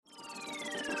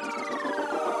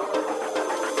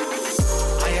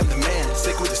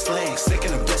Sick with the slang, sick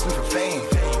and I'm destined for fame.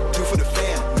 Do for the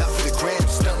fam, not for the gram.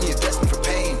 Stunt me, you're destined for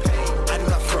pain. I do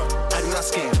not front, I do not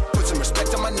scam. Put some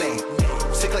respect on my name.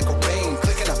 Sick like a rain,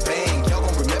 click and I bang. Y'all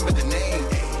gon' remember the name.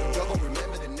 Y'all gon'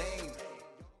 remember the name.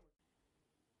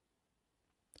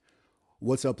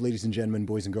 What's up, ladies and gentlemen,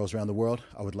 boys and girls around the world?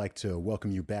 I would like to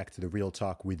welcome you back to the Real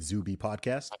Talk with Zuby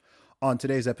podcast. On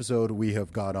today's episode, we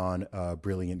have got on a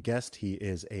brilliant guest. He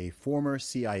is a former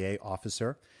CIA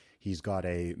officer. He's got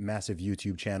a massive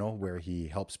YouTube channel where he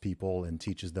helps people and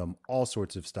teaches them all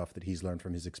sorts of stuff that he's learned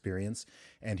from his experience.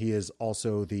 And he's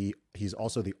also the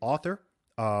author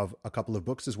of a couple of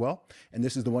books as well. And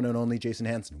this is the one and only Jason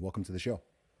Hanson. Welcome to the show.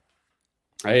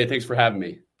 Hey, thanks for having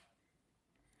me.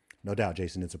 No doubt,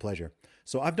 Jason. It's a pleasure.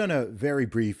 So I've done a very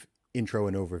brief intro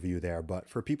and overview there, but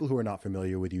for people who are not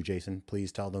familiar with you, Jason,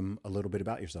 please tell them a little bit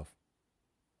about yourself.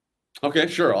 Okay,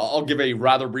 sure. I'll give a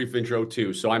rather brief intro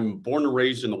too. So I'm born and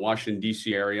raised in the Washington,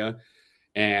 D.C. area.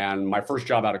 And my first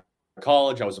job out of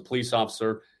college, I was a police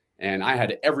officer. And I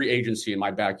had every agency in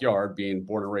my backyard, being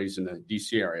born and raised in the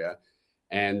D.C. area.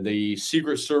 And the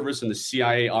Secret Service and the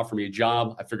CIA offered me a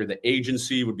job. I figured the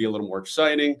agency would be a little more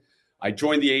exciting. I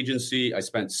joined the agency. I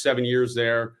spent 7 years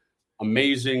there.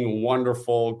 Amazing,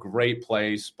 wonderful, great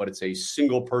place, but it's a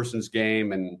single person's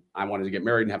game. And I wanted to get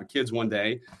married and have kids one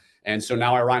day. And so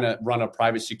now I run a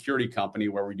private security company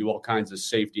where we do all kinds of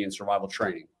safety and survival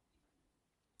training.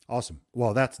 Awesome.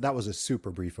 Well, that was a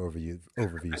super brief overview.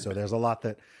 So there's a lot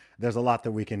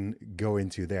that we can go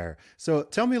into there. So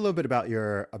tell me a little bit about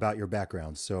your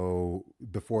background. So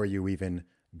before you even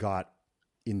got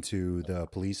into the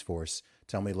police force,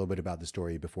 tell me a little bit about the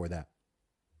story before that.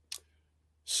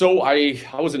 So I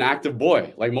was an active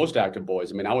boy, like most active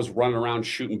boys. I mean, I was running around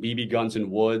shooting BB guns in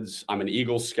woods. I'm an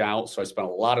Eagle Scout, so I spent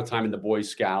a lot of time in the Boy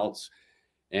Scouts.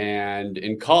 And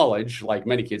in college, like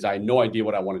many kids, I had no idea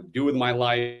what I wanted to do with my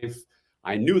life.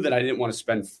 I knew that I didn't want to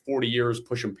spend 40 years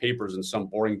pushing papers in some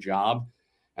boring job.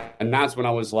 And that's when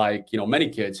I was like, many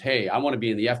kids, hey, I want to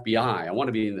be in the FBI. I want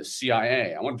to be in the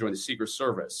CIA. I want to join the Secret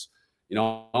Service. I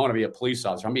want to be a police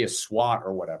officer. I want to be a SWAT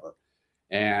or whatever.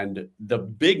 And the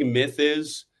big myth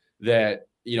is that,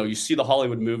 you see the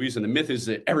Hollywood movies, and the myth is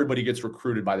that everybody gets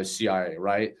recruited by the CIA,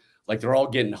 right? Like they're all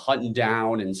getting hunted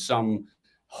down in some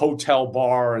hotel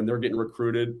bar and they're getting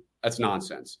recruited. That's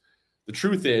nonsense. The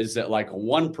truth is that like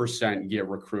 1% get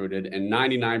recruited and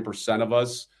 99% of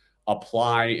us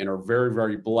apply and are very,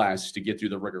 very blessed to get through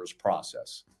the rigorous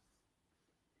process.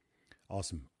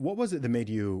 Awesome. What was it that made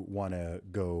you want to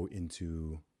go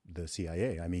into the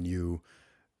CIA? I mean, you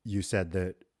said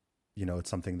that, it's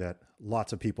something that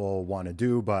lots of people want to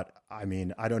do, but I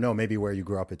mean, I don't know, maybe where you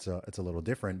grew up, it's a little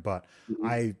different, but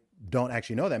I don't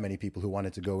actually know that many people who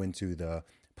wanted to go into the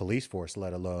police force,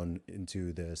 let alone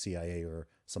into the CIA or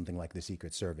something like the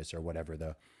Secret Service or whatever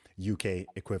the UK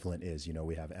equivalent is.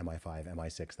 We have MI5,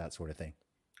 MI6, that sort of thing.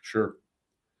 Sure.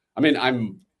 I mean,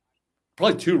 I'm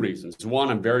probably two reasons. One,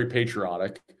 I'm very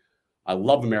patriotic. I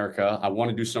love America. I want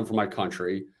to do something for my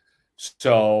country.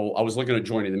 So I was looking at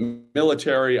joining the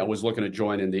military. I was looking at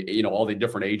joining the, all the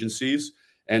different agencies.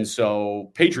 And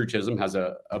so patriotism has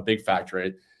a big factor in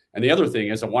it. And the other thing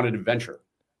is I wanted adventure.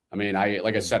 I mean,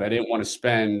 like I said, I didn't want to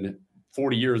spend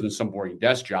 40 years in some boring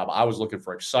desk job. I was looking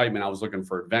for excitement. I was looking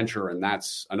for adventure. And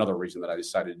that's another reason that I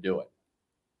decided to do it.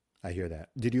 I hear that.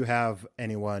 Did you have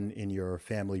anyone in your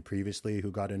family previously who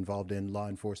got involved in law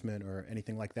enforcement or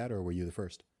anything like that? Or were you the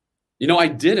first? I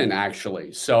didn't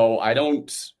actually. So I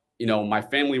don't, my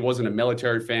family wasn't a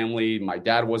military family. My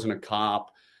dad wasn't a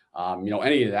cop,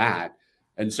 any of that.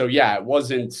 And so, yeah, it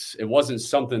wasn't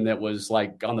something that was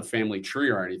like on the family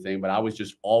tree or anything, but I was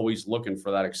just always looking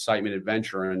for that excitement,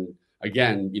 adventure. And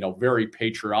again, very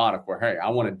patriotic where, hey,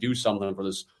 I want to do something for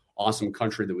this awesome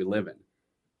country that we live in.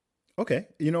 Okay.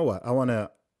 You know what? I want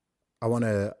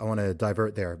to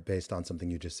divert there based on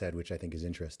something you just said, which I think is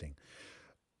interesting.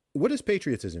 What does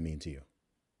patriotism mean to you?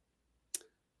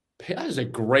 That is a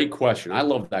great question. I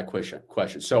love that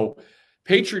question. So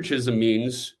patriotism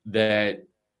means that,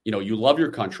 you love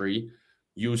your country,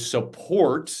 you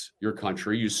support your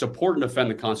country, you support and defend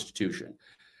the Constitution.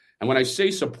 And when I say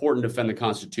support and defend the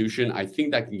Constitution, I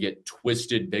think that can get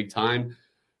twisted big time.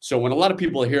 So when a lot of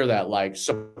people hear that, like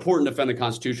support and defend the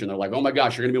Constitution, they're like, oh my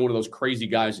gosh, you're going to be one of those crazy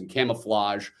guys in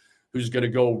camouflage who's going to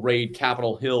go raid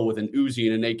Capitol Hill with an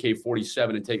Uzi and an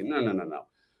AK-47 and take it. No.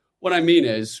 What I mean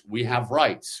is we have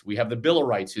rights. We have the Bill of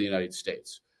Rights of the United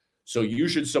States. So you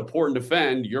should support and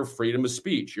defend your freedom of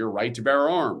speech, your right to bear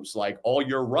arms, like all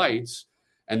your rights.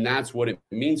 And that's what it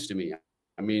means to me.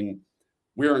 I mean,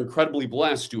 we are incredibly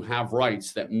blessed to have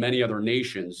rights that many other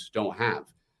nations don't have.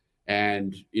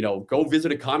 And, go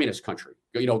visit a communist country.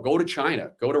 Go to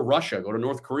China, go to Russia, go to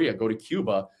North Korea, go to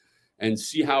Cuba, and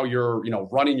see how you're,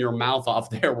 running your mouth off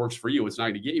there works for you. It's not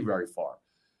going to get you very far.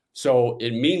 So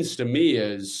it means to me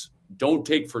is don't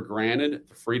take for granted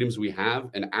the freedoms we have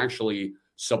and actually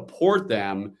support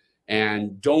them,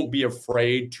 and don't be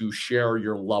afraid to share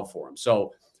your love for them.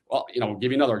 So, I'll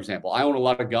give you another example. I own a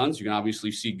lot of guns. You can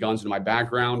obviously see guns in my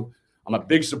background. I'm a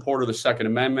big supporter of the Second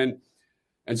Amendment.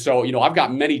 And so, I've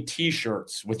got many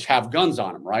T-shirts which have guns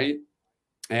on them, right?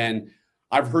 And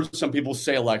I've heard some people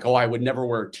say like, oh, I would never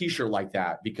wear a T-shirt like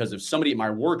that because if somebody at my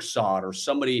work saw it or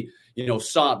somebody,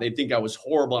 saw it, they'd think I was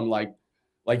horrible. I'm like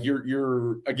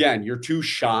you're too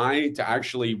shy to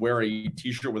actually wear a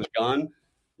T-shirt with a gun.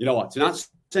 It's not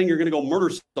saying you're going to go murder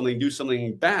something, do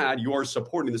something bad. You are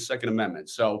supporting the Second Amendment.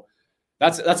 So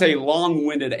that's a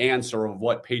long-winded answer of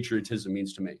what patriotism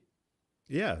means to me.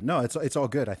 Yeah, no, it's all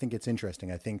good. I think it's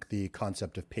interesting. I think the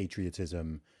concept of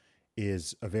patriotism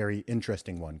is a very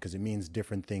interesting one because it means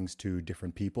different things to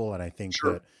different people. And I think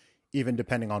that even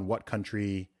depending on what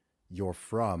country you're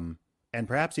from, and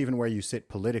perhaps even where you sit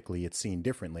politically, it's seen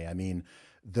differently. I mean,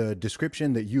 the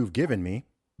description that you've given me,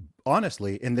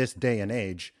 honestly, in this day and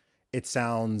age, it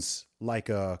sounds like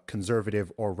a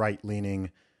conservative or right-leaning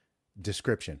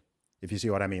description, if you see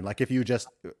what I mean. Like if you just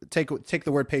take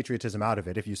the word patriotism out of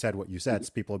it, if you said what you said,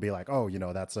 people would be like, oh,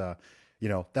 that's a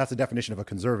definition of a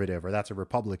conservative, or that's a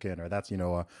Republican, or that's,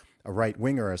 a right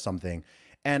winger or something.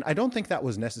 And I don't think that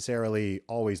was necessarily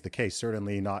always the case,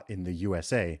 certainly not in the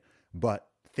USA, but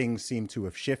things seem to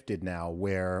have shifted now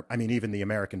where, I mean, even the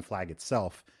American flag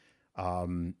itself, if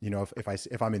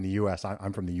I'm in the US,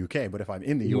 I'm from the UK, but if I'm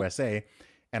in the USA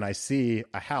and I see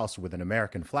a house with an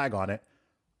American flag on it,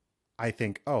 I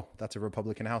think, oh, that's a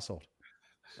Republican household.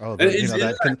 Oh,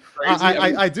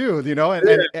 I do,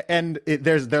 and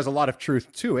there's a lot of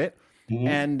truth to it. Mm-hmm.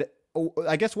 And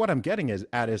I guess what I'm getting is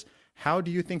how do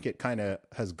you think it kind of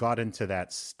has gotten to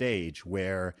that stage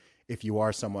where if you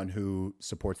are someone who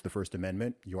supports the First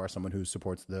Amendment, you are someone who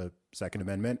supports the Second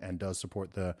Amendment and does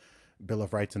support the Bill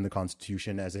of Rights and the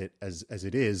Constitution as it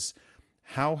is,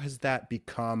 how has that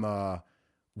become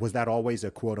was that always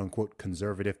a quote unquote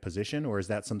conservative position, or is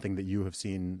that something that you have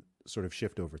seen sort of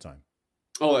shift over time?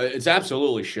 Oh, it's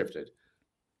absolutely shifted.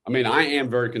 I mean, I am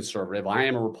very conservative. I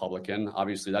am a Republican.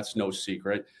 Obviously, that's no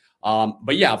secret.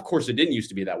 But yeah, of course, it didn't used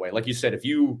to be that way. Like you said, if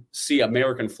you see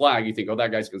American flag, you think, oh,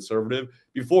 that guy's conservative.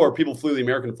 Before, people flew the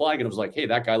American flag and it was like, hey,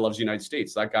 that guy loves the United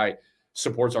States. That guy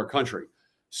supports our country.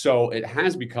 So it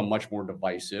has become much more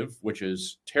divisive, which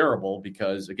is terrible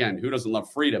because, again, who doesn't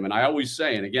love freedom? And I always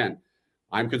say, and again,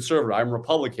 I'm conservative, I'm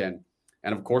Republican.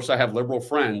 And of course, I have liberal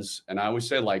friends. And I always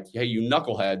say, like, hey, you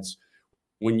knuckleheads,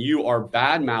 when you are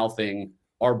bad mouthing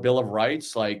our Bill of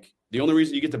Rights, like the only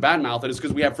reason you get to bad mouth it is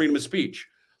because we have freedom of speech.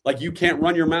 Like you can't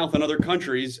run your mouth in other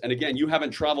countries. And again, you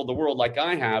haven't traveled the world like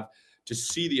I have to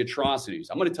see the atrocities.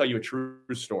 I'm going to tell you a true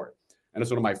story. And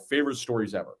it's one of my favorite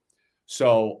stories ever.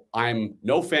 So I'm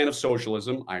no fan of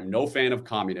socialism. I'm no fan of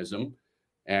communism.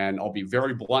 And I'll be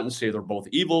very blunt and say they're both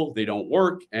evil. They don't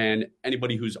work. And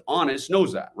anybody who's honest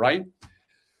knows that, right?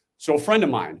 So a friend of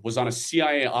mine was on a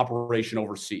CIA operation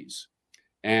overseas.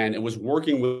 And it was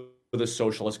working with a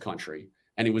socialist country.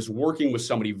 And he was working with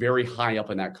somebody very high up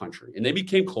in that country. And they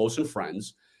became close and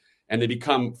friends. And they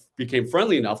became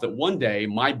friendly enough that one day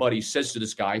my buddy says to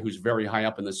this guy who's very high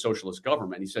up in the socialist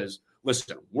government, he says,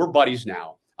 listen, we're buddies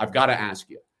now. I've got to ask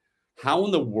you, how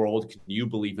in the world can you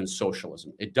believe in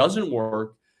socialism? It doesn't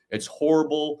work. It's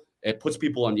horrible. It puts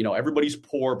people on, everybody's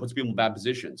poor, puts people in bad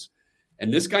positions.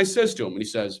 And this guy says to him, and he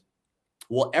says,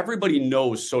 well, everybody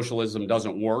knows socialism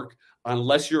doesn't work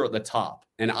unless you're at the top.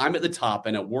 And I'm at the top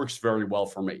and it works very well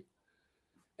for me.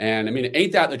 And I mean,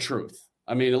 ain't that the truth?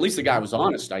 I mean, at least the guy was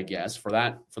honest, I guess, for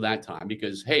that time,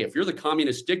 because, hey, if you're the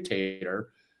communist dictator,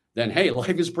 then, hey,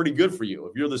 life is pretty good for you.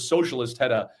 If you're the socialist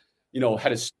head of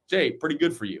state, pretty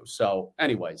good for you. So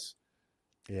anyways,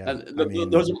 yeah,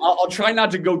 I'll try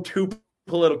not to go too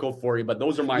political for you, but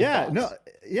those are my thoughts.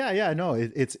 No,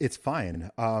 it's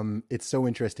fine. It's so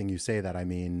interesting you say that. I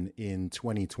mean, in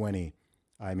 2020,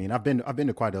 I mean, I've been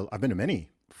to many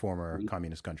former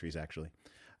communist countries, actually,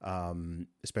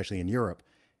 especially in Europe.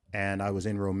 And I was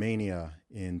in Romania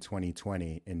in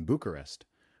 2020 in Bucharest,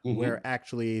 where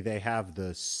actually they have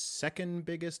the second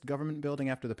biggest government building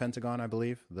after the Pentagon, I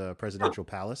believe, the presidential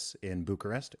palace in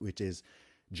Bucharest, which is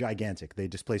gigantic. They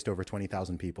displaced over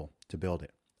 20,000 people to build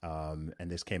it.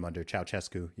 And this came under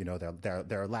Ceausescu,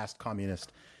 their last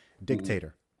communist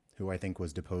dictator, who I think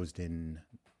was deposed in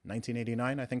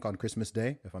 1989, I think on Christmas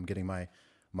Day, if I'm getting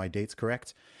my dates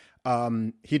correct.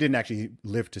 He didn't actually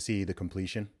live to see the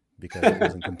completion because it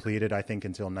wasn't completed, I think,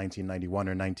 until 1991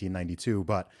 or 1992.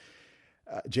 But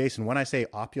Jason, when I say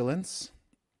opulence,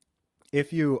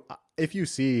 if you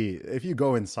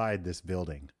go inside this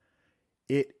building,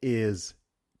 it is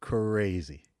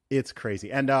crazy. It's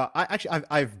crazy. And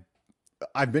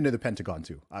I've been to the Pentagon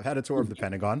too. I've had a tour of the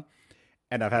Pentagon,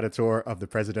 and I've had a tour of the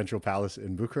presidential palace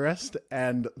in Bucharest,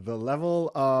 and the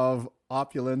level of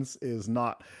opulence is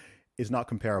not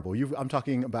comparable. I'm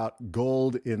talking about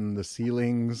gold in the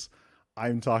ceilings.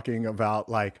 I'm talking about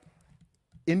like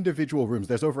individual rooms.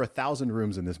 There's over 1,000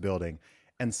 rooms in this building,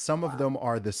 and some of them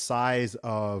are the size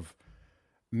of,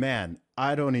 man,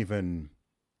 I don't even.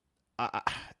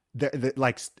 They're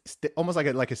like almost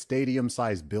like a stadium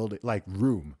sized building, like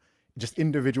room, just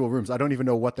individual rooms. I don't even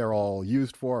know what they're all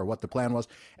used for or what the plan was.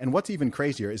 And what's even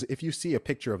crazier is if you see a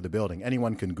picture of the building,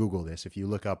 anyone can Google this. If you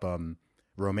look up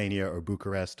Romania or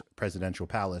Bucharest presidential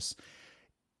palace,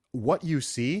 what you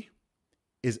see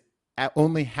is at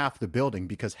only half the building,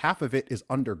 because half of it is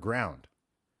underground.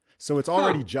 So it's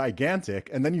already gigantic.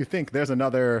 And then you think there's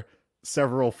another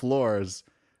several floors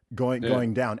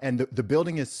going down. And the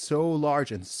building is so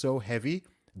large and so heavy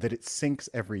that it sinks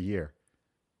every year.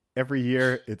 Every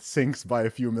year it sinks by a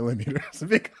few millimeters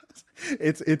because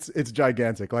it's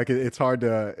gigantic. Like it's hard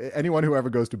to, anyone who ever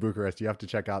goes to Bucharest, you have to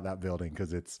check out that building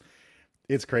because it's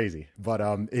crazy. But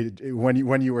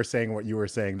when you were saying what you were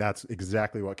saying, that's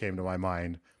exactly what came to my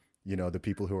mind. You know, the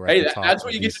people who are at the top. That's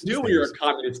what you get to do when you're a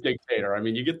communist dictator. I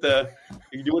mean, you can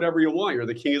do whatever you want. You're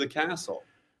the king of the castle.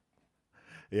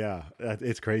 Yeah,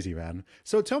 it's crazy, man.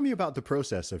 So tell me about the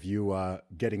process of you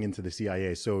getting into the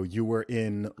CIA. So you were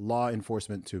in law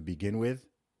enforcement to begin with,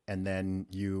 and then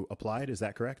you applied. Is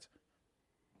that correct?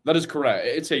 That is correct.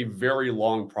 It's a very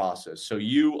long process. So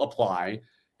you apply,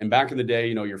 and back in the day,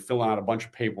 you're filling out a bunch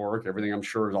of paperwork. Everything I'm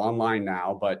sure is online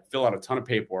now, but fill out a ton of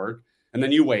paperwork, and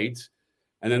then you wait.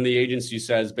 And then the agency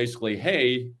says basically,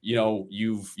 hey,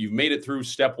 you've made it through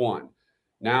step one.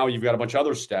 Now you've got a bunch of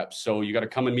other steps. So you got to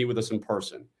come and meet with us in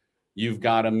person. You've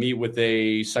got to meet with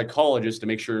a psychologist to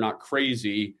make sure you're not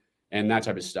crazy and that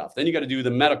type of stuff. Then you got to do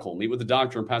the medical, meet with the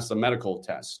doctor and pass the medical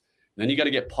test. And then you got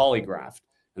to get polygraphed.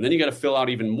 And then you got to fill out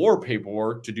even more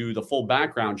paperwork to do the full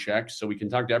background check so we can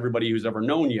talk to everybody who's ever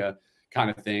known you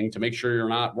kind of thing to make sure you're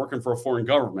not working for a foreign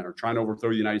government or trying to overthrow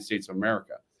the United States of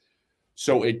America.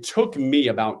 So it took me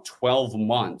about 12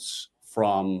 months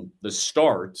from the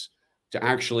start to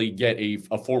actually get a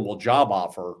formal job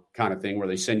offer kind of thing where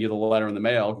they send you the letter in the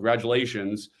mail.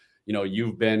 Congratulations,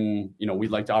 you've been, we'd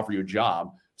like to offer you a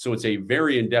job. So it's a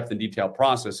very in-depth and detailed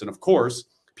process. And of course,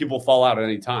 people fall out at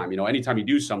any time. Anytime you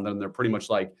do something, they're pretty much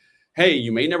like, hey,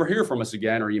 you may never hear from us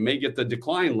again, or you may get the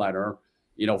decline letter,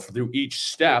 through each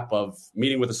step of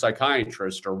meeting with a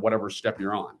psychiatrist or whatever step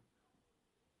you're on.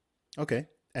 Okay.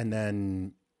 And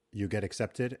then you get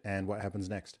accepted, and what happens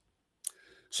next?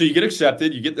 So you get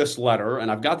accepted, you get this letter, and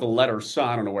I've got the letter, so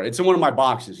I don't know where. It's in one of my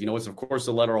boxes. It's, of course,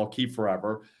 the letter I'll keep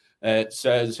forever. It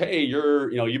says, hey,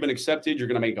 you've been accepted. You're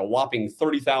going to make a whopping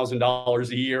 $30,000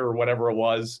 a year or whatever it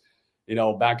was,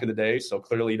 back in the day. So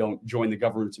clearly you don't join the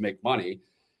government to make money.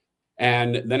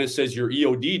 And then it says your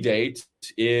EOD date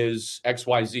is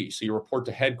XYZ. So you report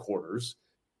to headquarters,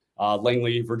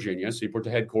 Langley, Virginia. So you report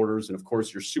to headquarters. And of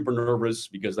course, you're super nervous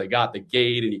because they got the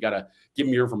gate and you got to give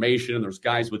them your information. And there's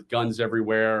guys with guns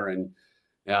everywhere. And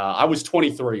I was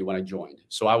 23 when I joined.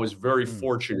 So I was very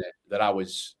fortunate that I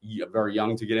was very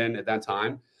young to get in at that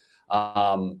time.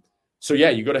 So yeah,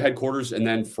 you go to headquarters, and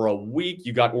then for a week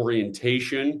you got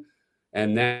orientation,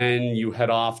 and then you head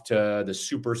off to the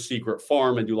super secret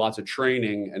farm and do lots of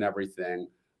training and everything.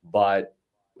 But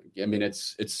I mean,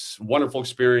 it's a wonderful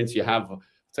experience. I'll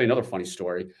tell you another funny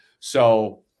story.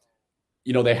 So,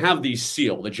 they have the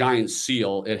giant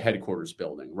seal at headquarters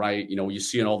building, right? You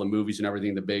see in all the movies and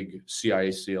everything, the big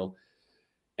CIA seal.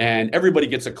 And everybody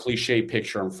gets a cliche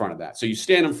picture in front of that. So you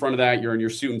stand in front of that, you're in your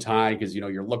suit and tie because,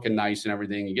 you're looking nice and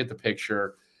everything. You get the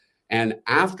picture. And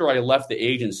after I left the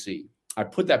agency, I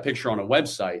put that picture on a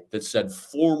website that said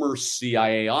former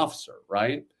CIA officer,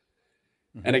 right?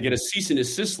 And I get a cease and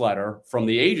desist letter from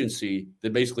the agency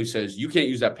that basically says, you can't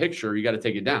use that picture. You got to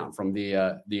take it down, from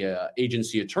the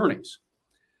agency attorneys.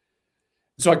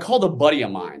 So I called a buddy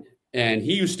of mine, and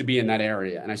he used to be in that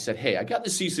area. And I said, hey, I got the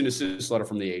cease and desist letter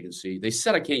from the agency. They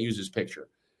said I can't use this picture.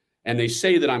 And they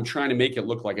say that I'm trying to make it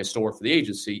look like I still work for the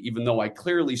agency, even though I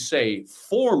clearly say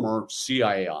former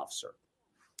CIA officer.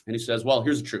 And he says, well,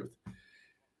 here's the truth.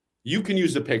 You can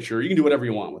use the picture. You can do whatever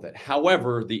you want with it.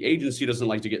 However, the agency doesn't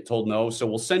like to get told no. So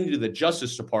we'll send you to the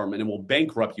Justice Department and we'll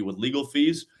bankrupt you with legal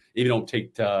fees if you don't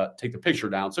take the picture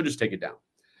down. So just take it down.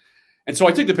 And so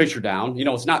I took the picture down.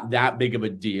 It's not that big of a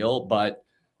deal, but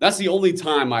That's the only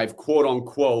time I've quote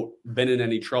unquote been in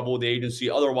any trouble with the agency.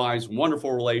 Otherwise,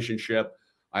 wonderful relationship.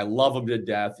 I love them to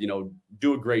death,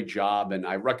 do a great job. And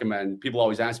I recommend, people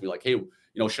always ask me like, hey,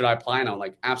 should I apply? And I'm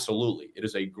like, absolutely. It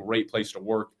is a great place to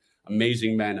work.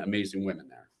 Amazing men, amazing women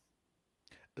there.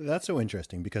 That's so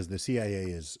interesting because the CIA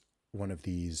is one of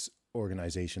these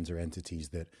organizations or entities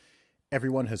that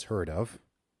everyone has heard of.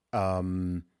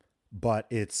 But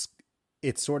it's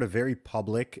sort of very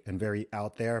public and very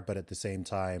out there, but at the same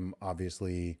time,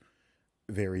 obviously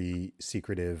very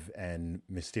secretive and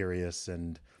mysterious,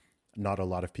 and not a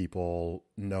lot of people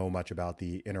know much about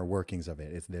the inner workings of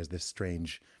it. There's this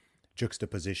strange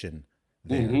juxtaposition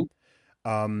there.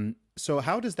 So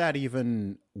how does that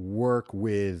even work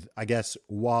with, I guess,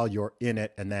 while you're in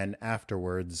it and then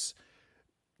afterwards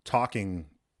talking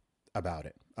about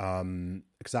it?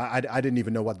 Because I didn't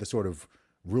even know what the sort of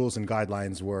rules and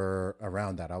guidelines were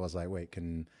around that. I was like, wait,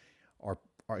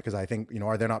 because I think,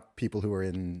 are there not people who are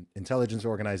in intelligence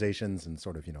organizations and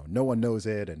sort of, no one knows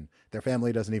it and their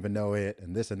family doesn't even know it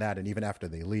and this and that. And even after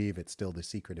they leave, it's still this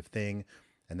secretive thing.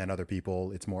 And then other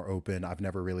people, it's more open. I've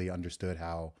never really understood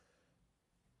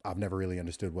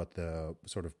what the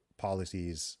sort of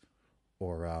policies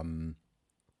or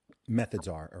methods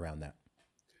are around that.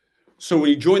 So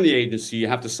when you join the agency, you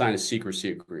have to sign a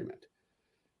secrecy agreement.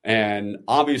 And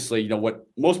obviously, what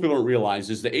most people don't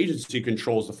realize is the agency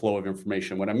controls the flow of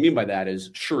information. What I mean by that is,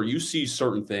 sure, you see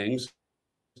certain things,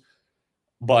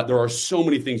 but there are so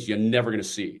many things you're never going to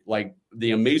see. Like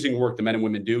the amazing work the men and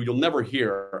women do, you'll never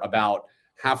hear about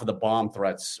half of the bomb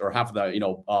threats or half of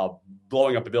the,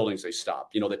 blowing up the buildings they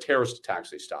stopped, the terrorist attacks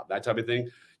they stopped, that type of thing.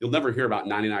 You'll never hear about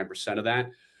 99% of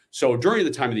that. So during the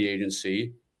time of the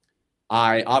agency,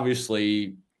 I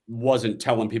obviously wasn't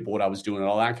telling people what I was doing and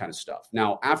all that kind of stuff.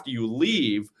 Now, after you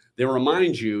leave, they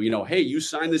remind you, hey, you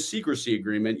signed this secrecy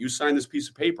agreement, you signed this piece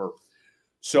of paper.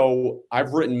 So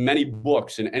I've written many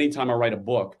books, and anytime I write a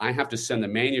book, I have to send the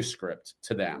manuscript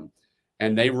to them,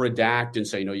 and they redact and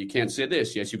say, you can't say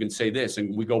this. Yes, you can say this.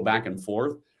 And we go back and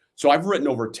forth. So I've written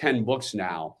over 10 books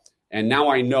now, and now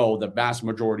I know the vast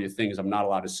majority of things I'm not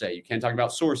allowed to say. You can't talk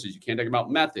about sources. You can't talk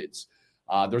about methods.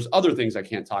 There's other things I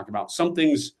can't talk about. Some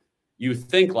things you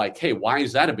think like, hey, why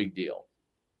is that a big deal?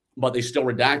 But they still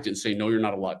redact it and say, no, you're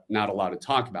not allowed to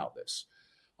talk about this.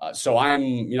 So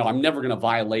I'm never going to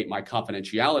violate my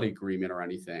confidentiality agreement or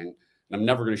anything. And I'm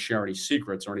never going to share any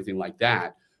secrets or anything like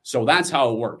that. So that's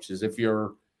how it works, is if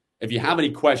you have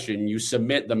any question, you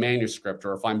submit the manuscript,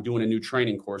 or if I'm doing a new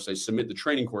training course, I submit the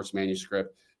training course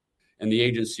manuscript, and the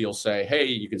agency will say, hey,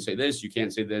 you can say this, you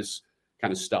can't say this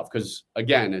kind of stuff. Because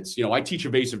again, it's, I teach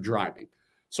evasive driving.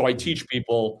 So I teach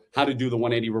people how to do the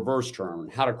 180 reverse turn,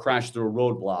 how to crash through a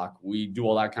roadblock. We do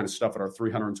all that kind of stuff at our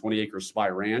 320-acre Spy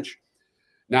Ranch.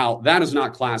 Now, that is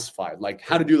not classified. Like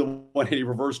how to do the 180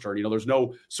 reverse turn, there's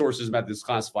no sources, methods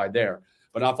classified there.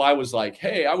 But if I was like,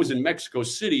 hey, I was in Mexico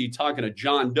City talking to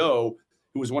John Doe,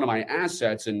 who was one of my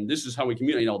assets, and this is how we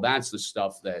communicate, that's the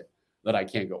stuff that I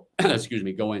can't go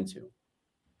into.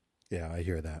 Yeah, I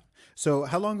hear that. So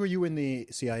how long were you in the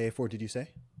CIA for, did you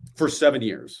say? For 7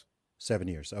 years. 7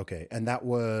 years. Okay. And that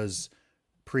was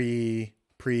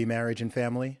pre-marriage and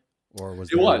family, or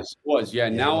was it was. Yeah.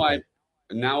 Now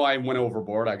I went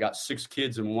overboard. I got 6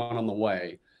 kids and 1 on the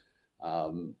way.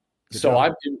 I've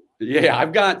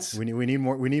got, we need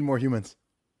more humans.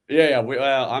 Yeah.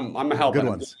 I'm helping. Good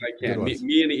ones.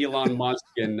 Me and Elon Musk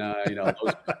and, those.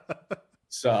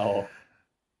 So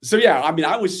yeah,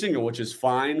 I was single, which is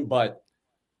fine. But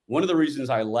one of the reasons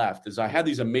I left is I had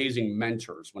these amazing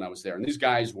mentors when I was there. And these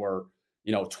guys were,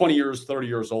 20 years, 30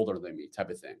 years older than me type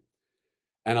of thing.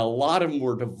 And a lot of them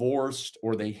were divorced,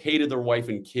 or they hated their wife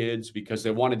and kids because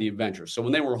they wanted the adventure. So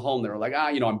when they were home, they were like,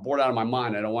 I'm bored out of my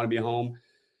mind. I don't want to be home.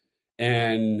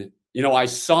 And, I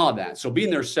saw that. So being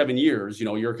there 7 years,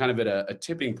 you're kind of at a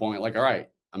tipping point, like, all right,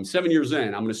 I'm 7 years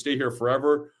in, I'm going to stay here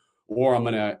forever, or I'm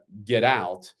going to get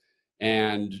out.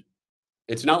 And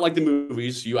it's not like the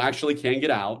movies. You actually can get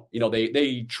out.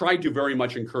 They try to very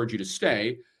much encourage you to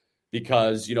stay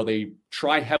because, they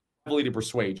try heavily to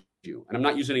persuade you. And I'm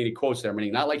not using any quotes there,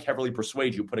 meaning not like heavily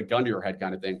persuade you, put a gun to your head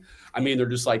kind of thing. I mean, they're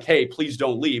just like, hey, please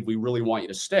don't leave. We really want you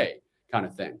to stay kind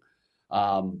of thing.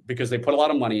 Because they put a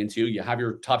lot of money into you. You have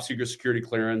your top secret security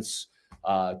clearance,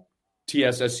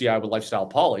 TSSCI with lifestyle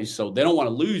poly. So they don't want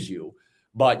to lose you,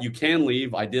 but you can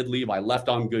leave. I did leave. I left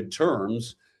on good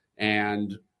terms,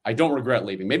 and I don't regret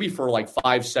leaving. Maybe for like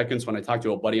 5 seconds when I talk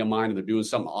to a buddy of mine and they're doing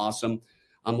something awesome,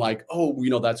 I'm like, oh,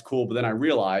 that's cool. But then I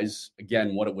realize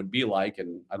again what it would be like.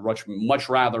 And I'd much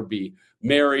rather be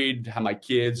married, have my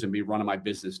kids, and be running my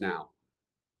business now.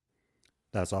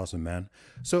 That's awesome, man.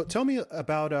 So tell me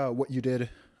about what you did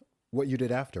what you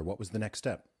did after. What was the next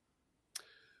step?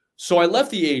 So I left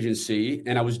the agency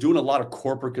and I was doing a lot of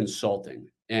corporate consulting.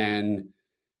 And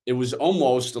it was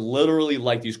almost literally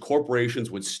like these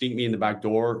corporations would sneak me in the back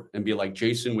door and be like,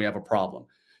 Jason, we have a problem.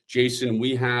 Jason,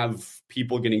 we have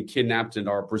people getting kidnapped in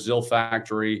our Brazil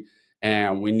factory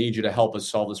and we need you to help us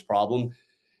solve this problem.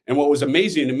 And what was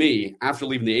amazing to me after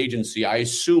leaving the agency, I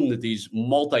assumed that these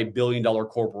multi-billion-dollar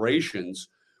corporations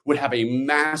would have a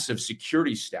massive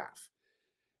security staff.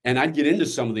 And I'd get into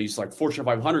some of these like Fortune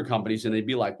 500 companies and they'd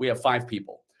be like, we have 5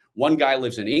 people. One guy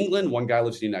lives in England, one guy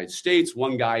lives in the United States,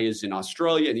 one guy is in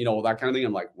Australia, and that kind of thing.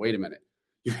 I'm like, wait a minute.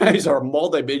 You guys are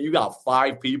multi-billion. You got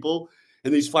 5 people,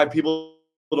 and these 5 people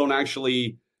don't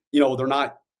actually, they're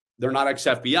not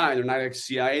ex-FBI, they're not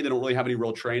ex-CIA, they don't really have any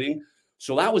real training.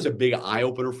 So that was a big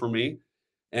eye-opener for me.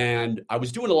 And I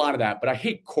was doing a lot of that, but I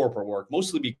hate corporate work,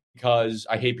 mostly because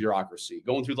I hate bureaucracy,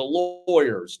 going through the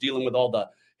lawyers, dealing with all the,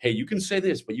 hey, you can say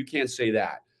this, but you can't say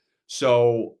that.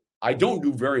 So I don't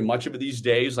do very much of it these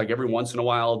days. Like every once in a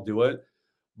while I'll do it.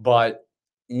 But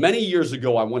many years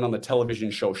ago, I went on the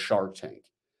television show Shark Tank.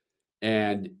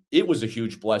 And it was a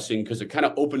huge blessing because it kind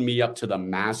of opened me up to the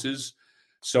masses.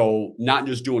 So not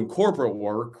just doing corporate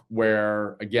work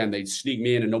where, again, they'd sneak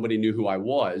me in and nobody knew who I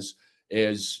was,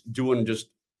 is doing just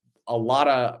a lot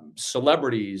of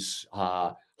celebrities,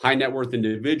 high net worth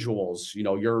individuals,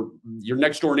 your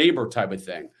next door neighbor type of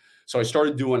thing. So I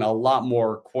started doing a lot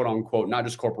more, quote unquote, not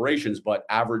just corporations, but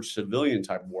average civilian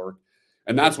type of work.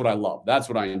 And that's what I love. That's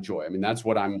what I enjoy. I mean, that's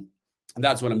what I'm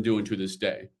doing to this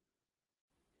day.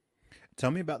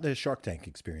 Tell me about the Shark Tank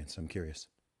experience. I'm curious.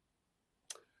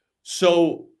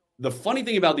 So the funny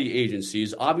thing about the agency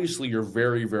is obviously you're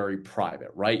very, very private,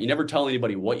 right? You never tell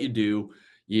anybody what you do.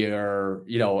 You're,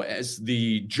 as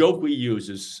the joke we use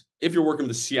is if you're working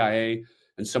with the CIA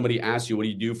and somebody asks you, what do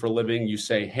you do for a living? You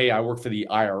say, hey, I work for the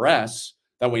IRS.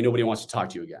 That way nobody wants to talk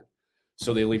to you again.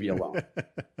 So they leave you alone.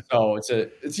 So it's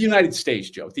a United States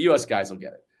joke. The US guys will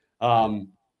get it.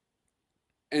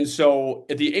 And so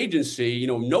at the agency,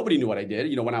 nobody knew what I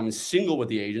did. When I'm single with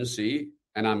the agency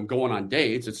and I'm going on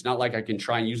dates, it's not like I can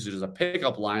try and use it as a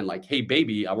pickup line like, hey,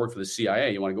 baby, I work for the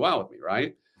CIA. You want to go out with me,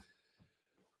 right?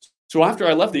 So after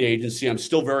I left the agency, I'm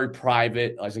still very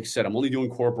private. As I said, I'm only doing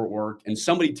corporate work. And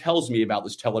somebody tells me about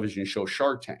this television show,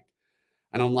 Shark Tank.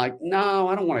 And I'm like, no,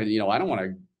 I don't want to, I don't want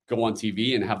to go on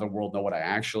TV and have the world know what I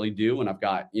actually do. And I've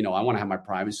got, I want to have my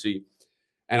privacy.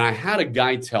 And I had a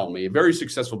guy tell me, a very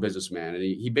successful businessman, and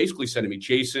he basically said to me,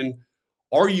 Jason,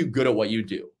 are you good at what you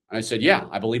do? And I said, yeah,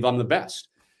 I believe I'm the best.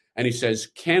 And he says,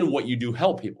 can what you do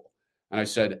help people? And I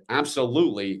said,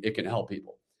 absolutely, it can help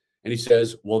people. And he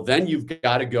says, well, then you've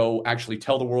got to go actually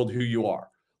tell the world who you are.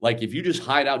 Like if you just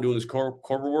hide out doing this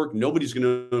corporate work, nobody's going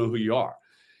to know who you are.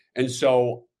 And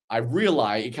so I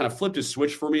realized it kind of flipped a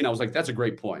switch for me. And I was like, that's a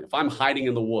great point. If I'm hiding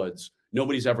in the woods,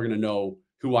 nobody's ever going to know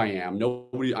who I am.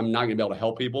 I'm not going to be able to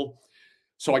help people.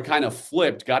 So I kind of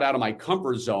flipped, got out of my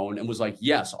comfort zone and was like,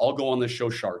 yes, I'll go on this show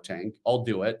Shark Tank. I'll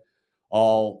do it.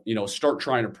 I'll, start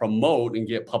trying to promote and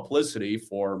get publicity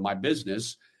for my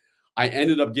business. I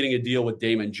ended up getting a deal with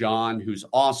Damon John, who's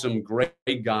awesome,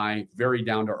 great guy, very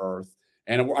down to earth.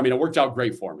 And it worked out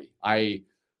great for me. I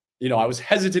was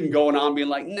hesitant going on being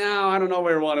like, no, I don't know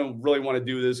if I really want to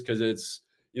do this because it's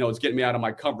getting me out of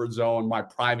my comfort zone, my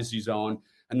privacy zone.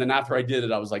 And then after I did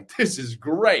it, I was like, this is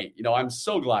great. I'm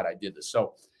so glad I did this.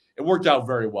 So it worked out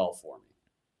very well for me.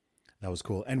 That was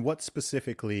cool. And what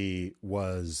specifically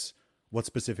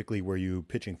were you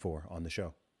pitching for on the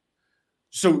show?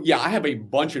 So yeah, I have a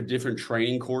bunch of different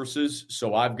training courses.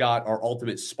 So I've got our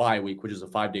Ultimate Spy Week, which is a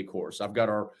 5-day course. I've got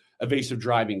our Evasive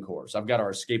Driving course. I've got our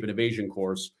Escape and Evasion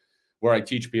course, where I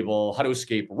teach people how to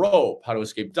escape rope, how to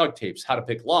escape duct tapes, how to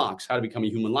pick locks, how to become a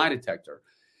human lie detector.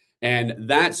 And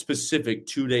that specific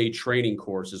 2-day training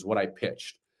course is what I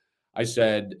pitched. I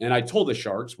said, and I told the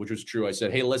Sharks, which was true. I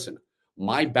said, hey, listen,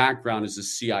 my background is the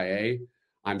CIA.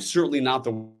 I'm certainly not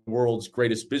the world's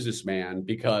greatest businessman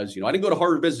because, I didn't go to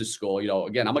Harvard Business School.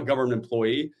 Again, I'm a government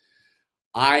employee.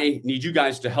 I need you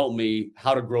guys to help me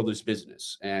how to grow this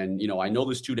business. And, I know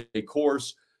this 2-day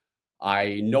course.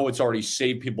 I know it's already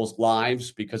saved people's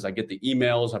lives because I get the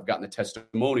emails, I've gotten the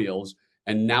testimonials,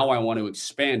 and now I want to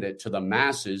expand it to the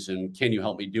masses. And can you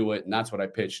help me do it? And that's what I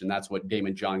pitched. And that's what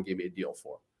Damon John gave me a deal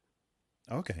for.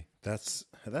 Okay. That's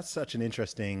such an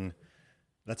interesting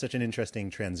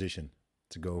transition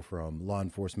to go from law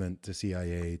enforcement to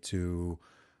CIA to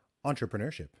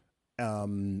entrepreneurship.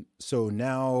 So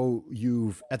now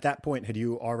at that point, had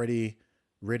you already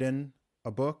written a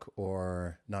book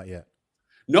or not yet?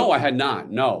 No, I had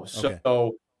not. No. Okay.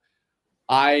 So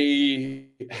I'd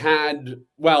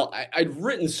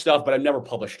written stuff, but I've never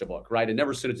published a book, right? I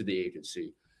never sent it to the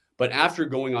agency. But after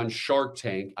going on Shark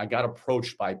Tank, I got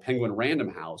approached by Penguin Random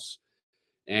House,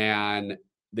 and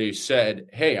they said,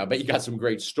 "Hey, I bet you got some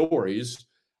great stories.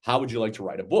 How would you like to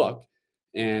write a book?"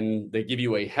 And they give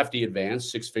you a hefty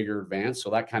advance, 6-figure advance. So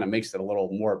that kind of makes it a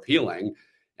little more appealing.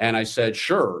 And I said,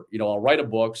 sure, I'll write a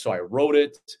book. So I wrote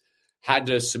it, had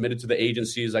to submit it to the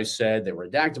agency, as I said. They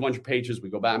redact a bunch of pages. We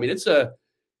go back. I mean, it's a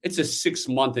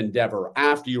 6-month endeavor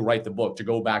after you write the book to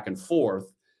go back and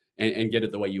forth and get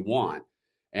it the way you want.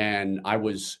 And I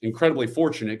was incredibly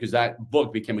fortunate because that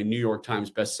book became a New York Times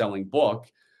best-selling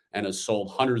book and has sold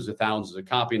hundreds of thousands of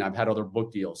copies. And I've had other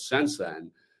book deals since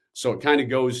then. So it kind of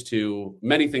goes to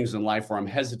many things in life where I'm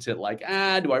hesitant, like,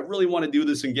 do I really want to do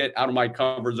this and get out of my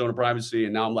comfort zone of privacy?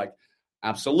 And now I'm like,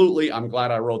 absolutely. I'm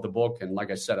glad I wrote the book. And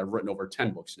like I said, I've written over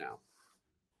 10 books now.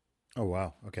 Oh,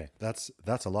 wow. Okay. That's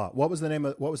a lot. What was the name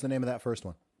of that first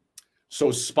one?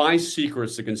 So Spy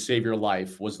Secrets That Can Save Your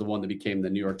Life was the one that became the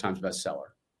New York Times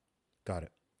bestseller. Got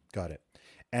it.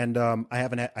 And I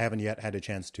haven't yet had a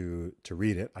chance to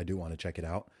read it. I do want to check it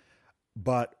out.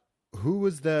 But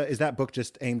is that book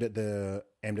just aimed at the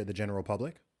general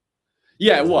public?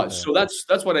 Yeah, it was. So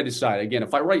that's what I decided. Again,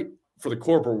 if I write for the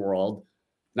corporate world,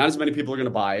 not as many people are going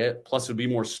to buy it. Plus, it'd be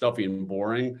more stuffy and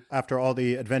boring. After all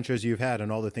the adventures you've had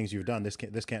and all the things you've done, this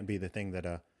can't be the thing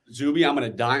that. Zuby, I'm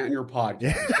going to die on your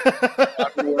podcast.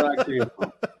 After where I came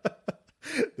from.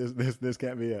 This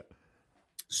can't be it.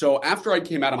 So after I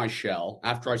came out of my shell,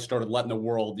 after I started letting the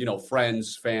world,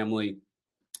 friends, family,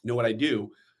 know what I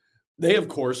do, they, of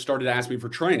course, started asking me for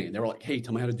training. They were like, hey,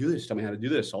 tell me how to do this. Tell me how to do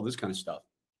this, all this kind of stuff.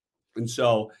 And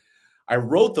so I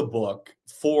wrote the book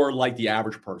for like the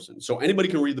average person. So anybody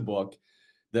can read the book,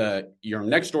 your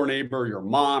next door neighbor, your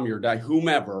mom, your dad,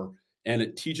 whomever, and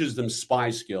it teaches them spy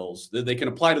skills that they can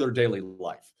apply to their daily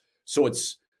life. So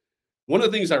it's one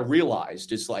of the things I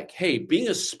realized is like, hey, being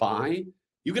a spy,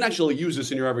 you can actually use this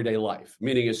in your everyday life,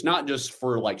 meaning it's not just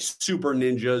for like super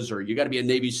ninjas or you got to be a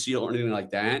Navy SEAL or anything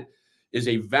like that. Is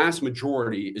a vast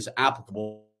majority is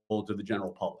applicable to the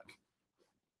general public.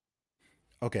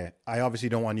 Okay. I obviously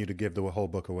don't want you to give the whole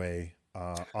book away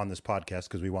on this podcast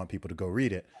because we want people to go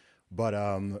read it. But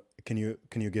can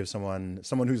you give someone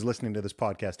who's listening to this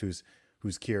podcast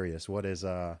who's curious,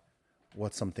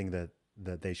 what's something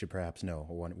that they should perhaps know,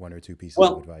 or one or two pieces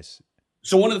of advice?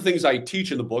 So one of the things I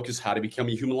teach in the book is how to become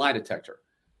a human lie detector.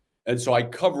 And so I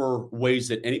cover ways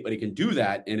that anybody can do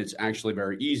that. And it's actually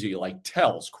very easy, like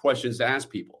questions to ask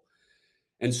people.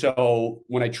 And so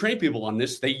when I train people on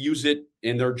this, they use it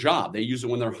in their job. They use it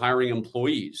when they're hiring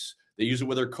employees. They use it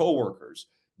with their coworkers.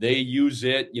 They use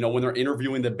it, when they're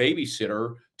interviewing the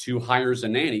babysitter to hire as a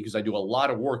nanny, because I do a lot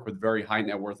of work with very high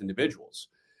net worth individuals.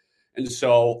 And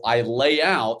so I lay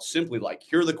out simply like,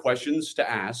 here are the questions to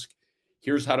ask.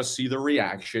 Here's how to see the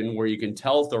reaction where you can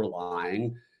tell if they're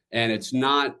lying. And it's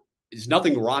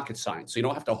nothing rocket science. So you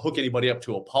don't have to hook anybody up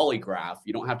to a polygraph.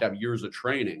 You don't have to have years of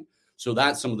training. So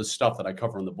that's some of the stuff that I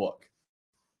cover in the book.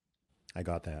 I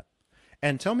got that.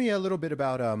 And tell me a little bit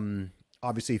about,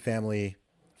 obviously, family,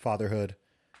 fatherhood.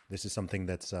 This is something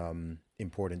that's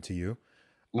important to you.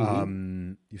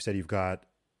 Mm-hmm. You said you've got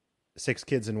 6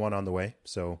 kids and 1 on the way,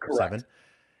 so Correct.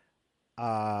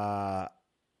 7.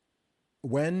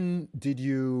 When did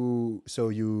you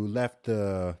left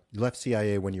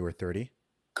CIA when you were 30?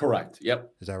 Correct.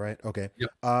 Yep. Is that right? Okay. Yep.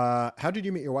 How did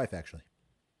you meet your wife, actually?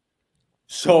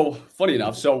 So funny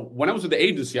enough, so when I was with the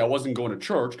agency, I wasn't going to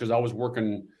church because I was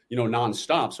working,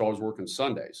 nonstop. So I was working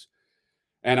Sundays.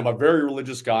 And I'm a very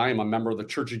religious guy. I'm a member of the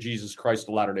Church of Jesus Christ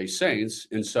of Latter-day Saints.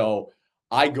 And so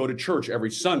I go to church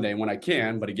every Sunday when I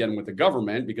can. But again, with the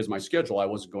government, because of my schedule, I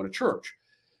wasn't going to church.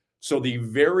 So the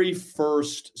very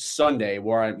first Sunday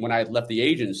when I had left the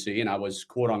agency and I was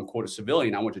quote unquote a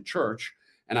civilian, I went to church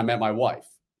and I met my wife.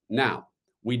 Now,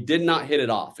 we did not hit it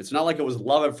off. It's not like it was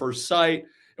love at first sight.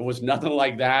 It was nothing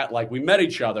like that. Like we met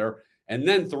each other. And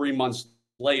then 3 months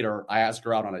later, I asked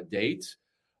her out on a date.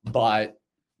 But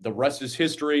the rest is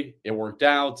history. It worked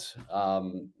out.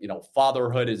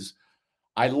 Fatherhood is,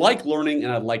 I like learning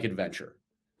and I like adventure.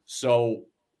 So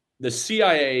the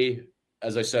CIA,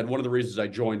 as I said, one of the reasons I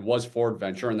joined was for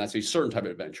adventure, and that's a certain type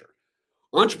of adventure.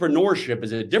 Entrepreneurship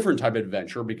is a different type of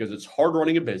adventure because it's hard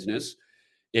running a business.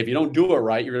 If you don't do it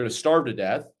right, you're going to starve to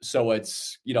death. So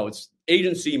it's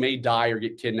agency may die or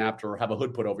get kidnapped or have a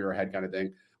hood put over your head kind of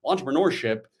thing. Well,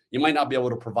 entrepreneurship, you might not be able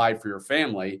to provide for your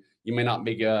family. You may not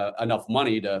make enough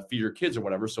money to feed your kids or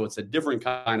whatever. So it's a different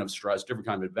kind of stress, different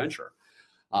kind of adventure.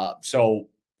 So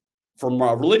from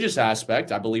a religious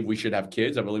aspect, I believe we should have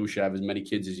kids. I believe we should have as many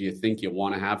kids as you think you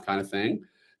want to have kind of thing.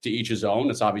 to each his own.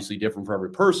 It's obviously different for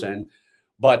every person,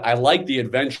 but I like the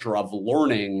adventure of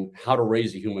learning how to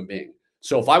raise a human being.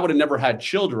 So if I would have never had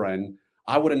children,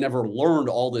 I would have never learned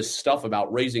all this stuff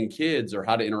about raising kids or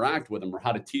how to interact with them or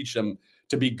how to teach them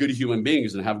to be good human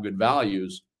beings and have good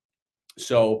values.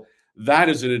 So that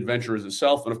is an adventure as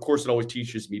itself. And of course, it always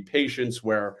teaches me patience,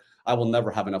 where I will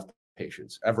never have enough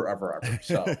patience, ever, ever, ever.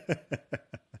 So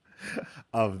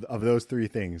of those three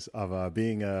things, of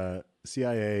being a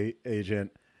CIA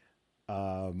agent,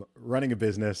 running a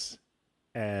business,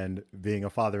 and being a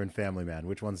father and family man,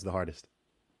 which one's the hardest?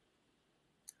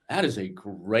 that is a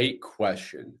great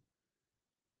question.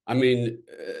 I mean,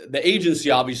 the agency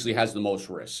obviously has the most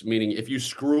risks, meaning if you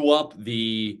screw up,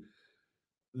 the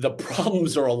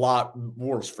problems are a lot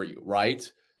worse for you, right?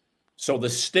 So the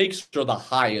stakes are the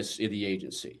highest in the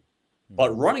agency. But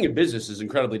running a business is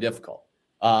incredibly difficult.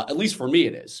 At least for me,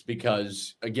 it is,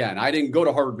 because again, I didn't go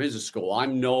to Harvard Business School.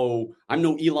 I'm no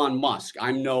Elon Musk.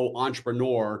 I'm no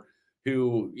entrepreneur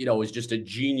who, is just a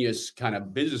genius kind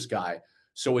of business guy.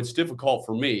 So it's difficult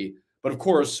for me. But of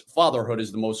course, fatherhood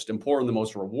is the most important, the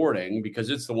most rewarding, because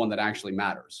it's the one that actually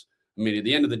matters. I mean, at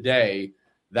the end of the day,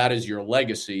 that is your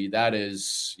legacy. That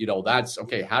is, that's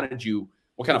okay.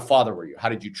 What kind of father were you? How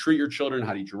did you treat your children?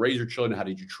 How did you raise your children? How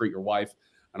did you treat your wife?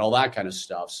 And all that kind of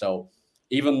stuff. So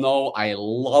even though I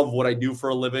love what I do for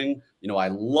a living, I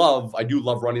do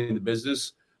love running the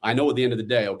business. I know at the end of the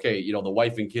day, okay, the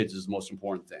wife and kids is the most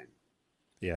important thing.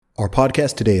 Yeah. Our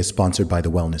podcast today is sponsored by The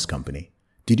Wellness Company.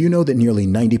 Did you know that nearly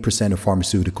 90% of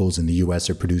pharmaceuticals in the US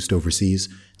are produced overseas?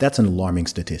 That's an alarming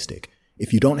statistic.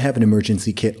 If you don't have an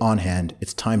emergency kit on hand,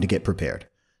 it's time to get prepared.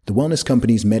 The Wellness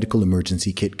Company's medical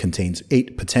emergency kit contains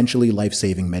 8 potentially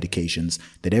life-saving medications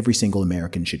that every single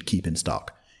American should keep in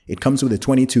stock. It comes with a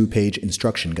 22-page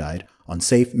instruction guide on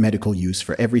safe medical use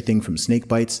for everything from snake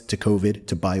bites to COVID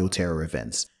to bioterror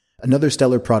events. Another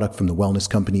stellar product from the Wellness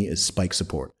Company is Spike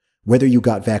Support. Whether you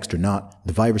got vaxxed or not,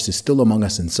 the virus is still among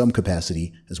us in some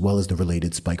capacity, as well as the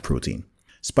related spike protein.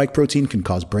 Spike protein can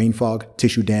cause brain fog,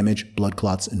 tissue damage, blood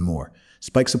clots, and more.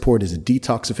 Spike Support is a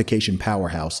detoxification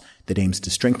powerhouse that aims to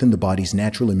strengthen the body's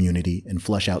natural immunity and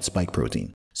flush out spike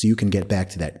protein, so you can get back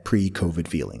to that pre-COVID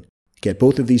feeling. Get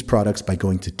both of these products by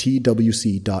going to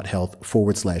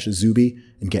twc.health/Zuby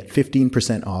and get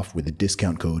 15% off with the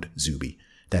discount code Zuby.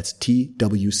 That's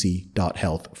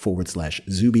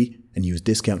twc.health/Zuby and use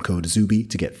discount code Zuby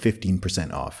to get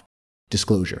 15% off.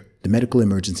 Disclosure: the medical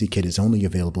emergency kit is only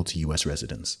available to U.S.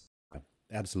 residents.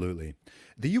 Absolutely.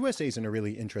 The USA is in a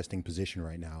really interesting position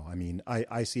right now. I mean,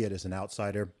 I see it as an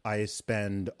outsider. I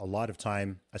spend a lot of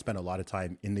time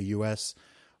in the US,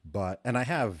 and I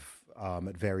have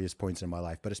at various points in my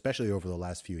life, but especially over the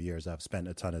last few years, I've spent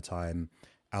a ton of time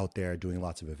out there doing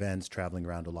lots of events, traveling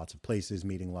around to lots of places,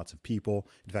 meeting lots of people.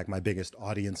 In fact, my biggest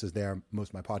audience is there. Most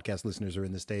of my podcast listeners are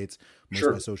in the States, most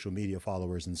of my social media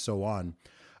followers, and so on.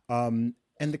 And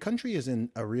the country is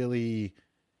in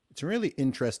it's a really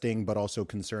interesting but also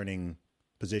concerning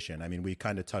position. I mean, we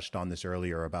kind of touched on this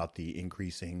earlier about the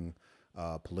increasing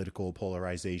political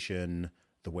polarization,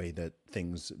 the way that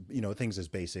things as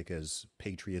basic as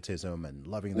patriotism and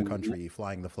loving the country,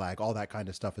 flying the flag, all that kind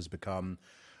of stuff has become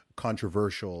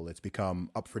controversial. It's become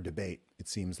up for debate. It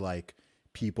seems like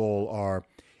people are,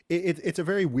 it's a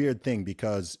very weird thing,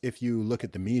 because if you look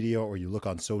at the media or you look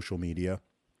on social media,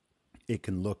 it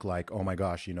can look like, oh my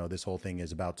gosh, this whole thing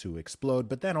is about to explode.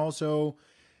 But then also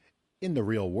in the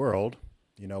real world,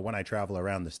 when I travel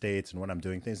around the States and when I'm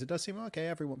doing things, it does seem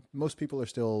okay. Most people are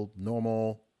still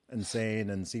normal and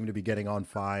sane and seem to be getting on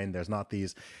fine. There's not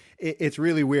it's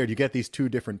really weird. You get these two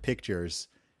different pictures,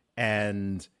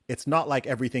 and it's not like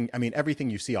everything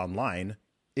you see online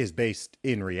is based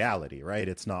in reality, right?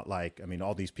 It's not like,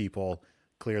 all these people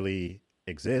clearly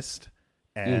exist.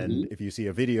 And if you see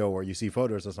a video or you see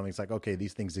photos or something, it's like, okay,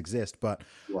 these things exist. But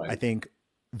right. I think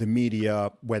the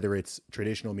media, whether it's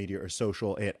traditional media or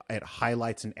social, it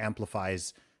highlights and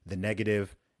amplifies the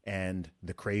negative and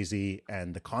the crazy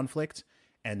and the conflict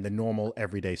and the normal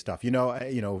everyday stuff.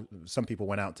 Some people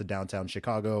went out to downtown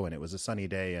Chicago and it was a sunny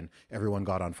day and everyone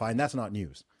got on fine. That's not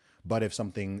news. But if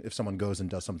someone goes and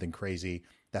does something crazy,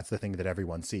 that's the thing that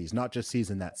everyone sees. Not just sees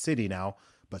in that city now,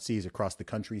 but sees across the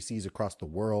country, sees across the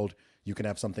world. You can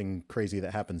have something crazy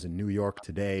that happens in New York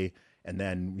today, and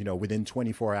then, within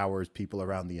 24 hours, people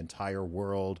around the entire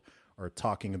world are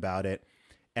talking about it.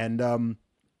 And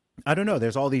I don't know,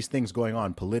 there's all these things going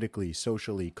on politically,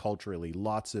 socially, culturally,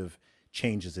 lots of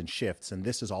changes and shifts. And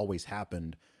this has always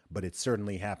happened, but it's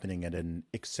certainly happening at an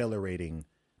accelerating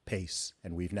pace.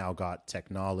 And we've now got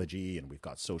technology and we've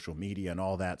got social media and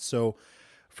all that. So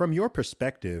from your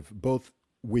perspective, both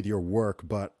with your work,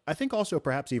 but I think also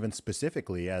perhaps even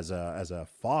specifically as a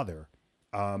father.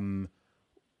 Um,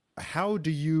 how do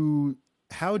you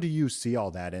see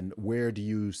all that, and where do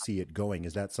you see it going?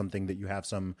 Is that something that you have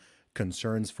some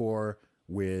concerns for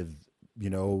with, you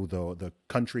know, the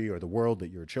country or the world that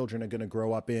your children are going to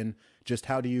grow up in? Just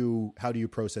how do you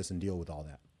process and deal with all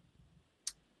that?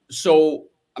 So,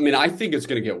 I mean, I think it's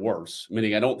going to get worse,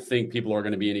 meaning I don't think people are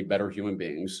going to be any better human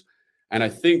beings. And I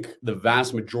think the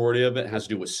vast majority of it has to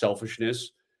do with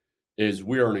selfishness. Is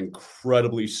we are an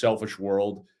incredibly selfish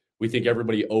world. We think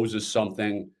everybody owes us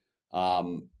something.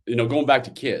 Going back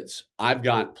to kids, I've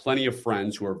got plenty of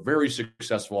friends who are very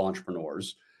successful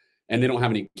entrepreneurs and they don't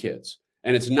have any kids.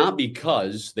 And it's not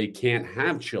because they can't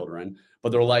have children,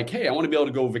 but they're like, hey, I want to be able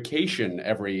to go vacation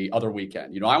every other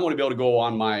weekend. I want to be able to go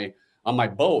on my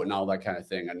boat and all that kind of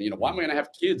thing. And, why am I going to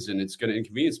have kids and it's going to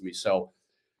inconvenience me? So,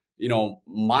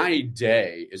 my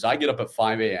day is I get up at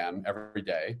 5 a.m. every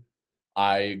day.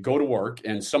 I go to work,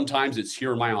 and sometimes it's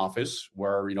here in my office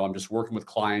where, I'm just working with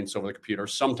clients over the computer.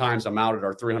 Sometimes I'm out at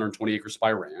our 320-acre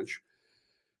spy ranch,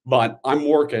 but I'm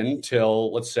working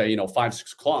till, let's say, 5,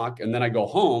 6 o'clock. And then I go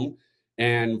home,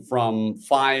 and from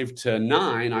 5 to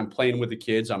 9, I'm playing with the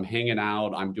kids. I'm hanging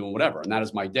out. I'm doing whatever. And that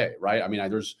is my day, right? I mean,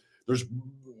 there's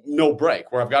no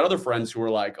break, where I've got other friends who are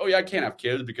like, oh yeah, I can't have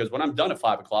kids because when I'm done at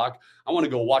 5 o'clock, I want to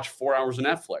go watch 4 hours of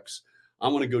Netflix. I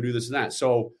want to go do this and that.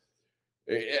 So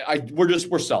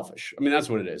we're selfish. I mean, that's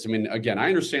what it is. I mean, again, I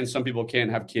understand some people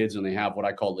can't have kids and they have what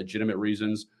I call legitimate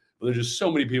reasons, but there's just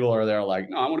so many people are there like,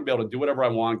 no, I want to be able to do whatever I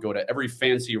want, go to every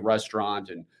fancy restaurant,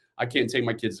 and I can't take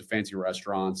my kids to fancy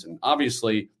restaurants. And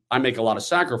obviously I make a lot of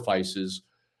sacrifices,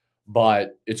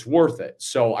 but it's worth it.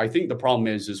 So I think the problem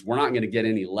is we're not going to get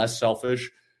any less selfish.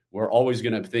 We're always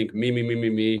going to think me, me, me, me,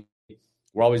 me.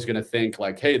 We're always going to think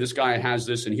like, hey, this guy has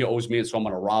this and he owes me, and so I'm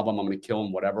going to rob him. I'm going to kill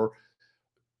him, whatever.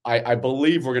 I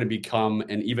believe we're going to become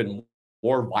an even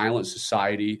more violent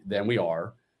society than we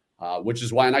are, which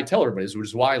is why, and I tell everybody, which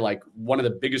is why, like, one of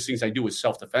the biggest things I do is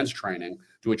self-defense training,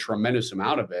 do a tremendous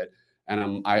amount of it.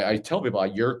 And I tell people,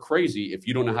 like, you're crazy if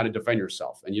you don't know how to defend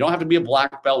yourself. And you don't have to be a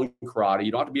black belt in karate.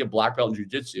 You don't have to be a black belt in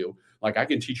jiu-jitsu. Like, I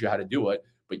can teach you how to do it,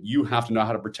 but you have to know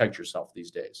how to protect yourself these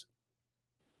days.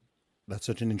 That's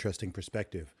such an interesting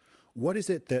perspective. What is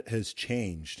it that has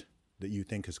changed that you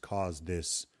think has caused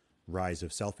this rise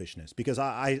of selfishness? Because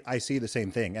I see the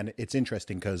same thing, and it's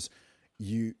interesting because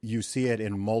you see it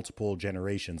in multiple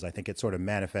generations. I think it sort of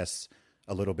manifests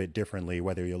a little bit differently,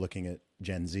 whether you're looking at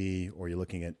Gen Z or you're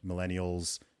looking at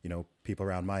millennials, people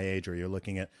around my age, or you're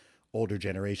looking at older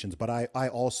generations. But I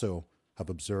also have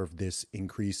observed this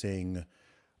increasing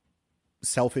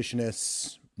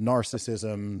selfishness,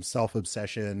 narcissism,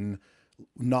 self-obsession,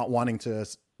 not wanting to,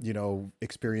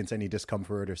 experience any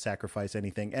discomfort or sacrifice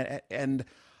anything. And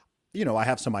I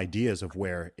have some ideas of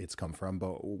where it's come from,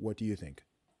 but what do you think?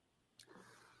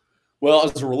 Well,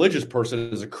 as a religious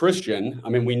person, as a Christian, I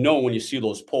mean, we know when you see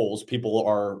those polls, people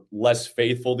are less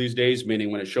faithful these days,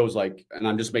 meaning when it shows like, and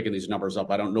I'm just making these numbers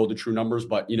up, I don't know the true numbers,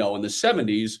 but, in the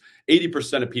 70s,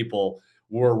 80% of people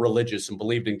were religious and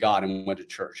believed in God and went to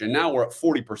church. And now we're at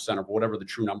 40% or whatever the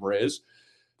true number is.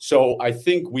 So I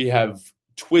think we have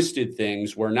twisted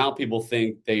things where now people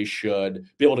think they should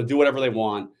be able to do whatever they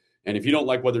want. And if you don't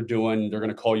like what they're doing, they're going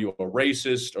to call you a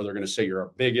racist, or they're going to say you're a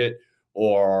bigot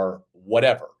or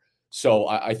whatever. So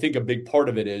I think a big part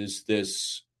of it is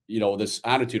this, this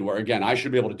attitude where, again, I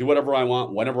should be able to do whatever I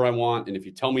want, whenever I want. And if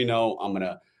you tell me no, I'm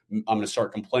going to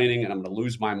start complaining and I'm going to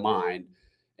lose my mind.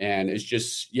 And it's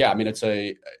just, yeah, I mean, it's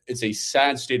a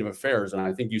sad state of affairs. And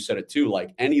I think you said it too,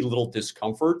 like any little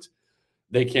discomfort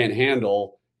they can't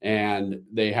handle. And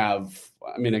they have,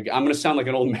 I mean, I'm going to sound like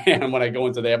an old man when I go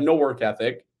into, they have no work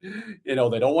ethic. They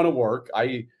don't want to work.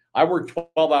 I work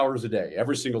 12 hours a day,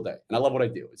 every single day. And I love what I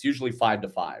do. It's usually 5 to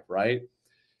 5, right?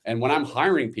 And when I'm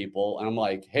hiring people and I'm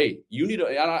like, hey, you need to,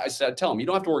 I said, tell them, you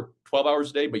don't have to work 12 hours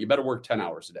a day, but you better work 10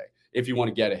 hours a day if you want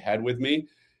to get ahead with me.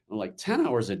 I'm like, 10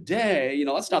 hours a day,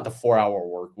 that's not the 4-hour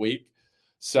work week.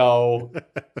 So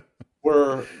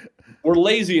we're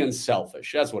lazy and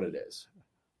selfish. That's what it is.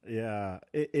 Yeah,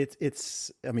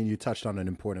 it's. I mean, you touched on an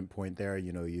important point there.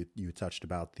 You touched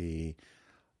about the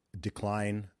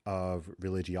decline of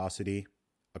religiosity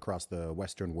across the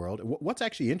Western world. What's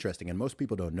actually interesting, and most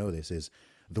people don't know this, is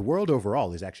the world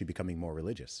overall is actually becoming more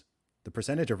religious. The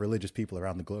percentage of religious people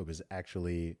around the globe is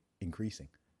actually increasing,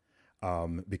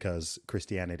 because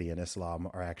Christianity and Islam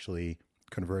are actually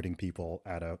converting people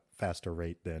at a faster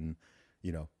rate than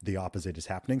the opposite is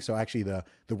happening. So actually,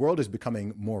 the world is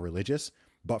becoming more religious.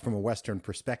 But from a Western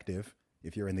perspective,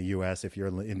 if you're in the US, if you're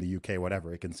in the UK,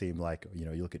 whatever, it can seem like, you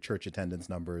know, you look at church attendance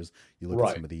numbers, you look at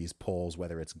Right. some of these polls,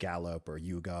 whether it's Gallup or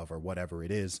YouGov or whatever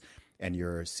it is, and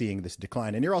you're seeing this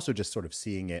decline. And you're also just sort of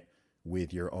seeing it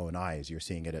with your own eyes. You're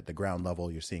seeing it at the ground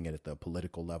level, you're seeing it at the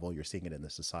political level, you're seeing it in the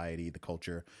society, the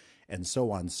culture, and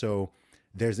so on. So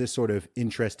there's this sort of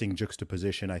interesting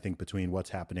juxtaposition, I think, between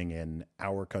what's happening in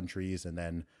our countries and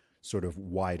then sort of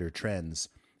wider trends.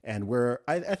 And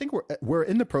I think we're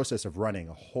in the process of running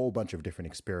a whole bunch of different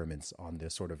experiments on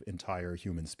this sort of entire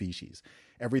human species.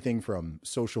 Everything from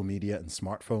social media and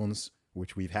smartphones,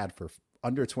 which we've had for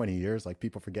under 20 years. Like,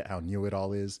 people forget how new it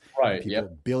all is. Right. People,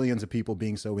 Yep. billions of people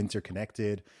being so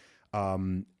interconnected.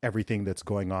 Everything that's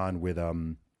going on with,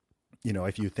 you know,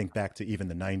 if you think back to even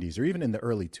the 90s or even in the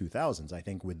early 2000s, I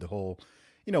think with the whole,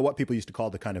 you know, what people used to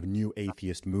call the kind of new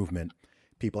atheist movement,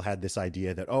 people had this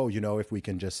idea that, oh, you know, if we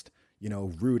can just, you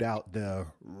know, root out the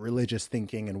religious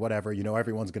thinking and whatever, you know,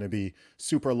 everyone's going to be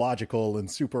super logical and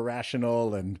super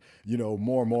rational and, you know,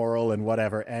 more moral and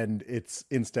whatever. And it's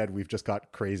instead, we've just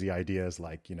got crazy ideas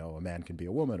like, you know, a man can be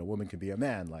a woman can be a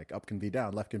man, like up can be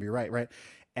down, left can be right, right?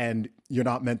 And you're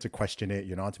not meant to question it.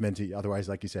 You're not meant to, otherwise,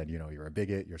 like you said, you know, you're a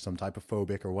bigot, you're some type of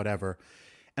phobic or whatever.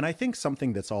 And I think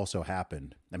something that's also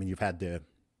happened, I mean, you've had the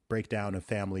breakdown of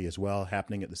family as well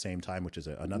happening at the same time, which is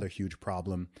another huge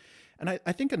problem. And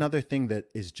I think another thing that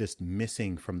is just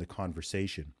missing from the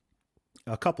conversation,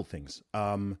 a couple things.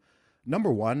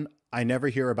 Number one, I never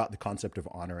hear about the concept of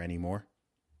honor anymore.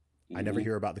 I never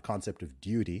hear about the concept of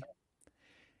duty.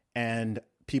 And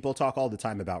people talk all the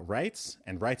time about rights,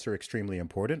 and rights are extremely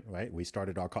important, right? We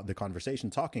started the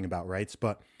conversation talking about rights,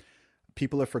 but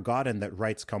people have forgotten that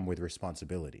rights come with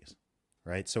responsibilities,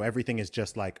 right? So everything is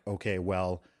just like, okay,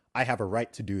 well, I have a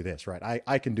right to do this, right?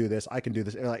 I can do this. I can do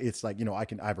this. It's like, you know, I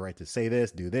have a right to say this,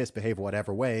 do this, behave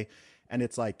whatever way. And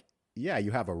it's like, yeah,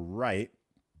 you have a right,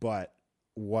 but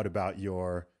what about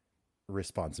your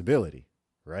responsibility,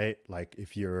 right? Like,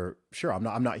 if you're sure,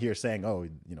 I'm not here saying, oh,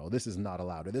 you know, this is not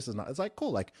allowed or this is not, it's like,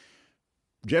 cool. Like,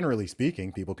 generally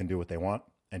speaking, people can do what they want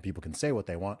and people can say what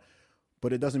they want,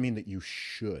 but it doesn't mean that you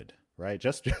should, right?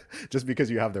 Just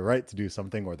because you have the right to do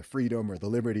something or the freedom or the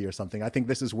liberty or something. I think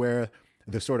this is where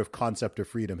the sort of concept of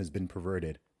freedom has been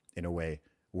perverted in a way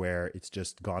where it's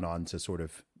just gone on to sort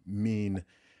of mean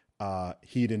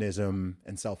hedonism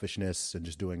and selfishness and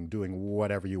just doing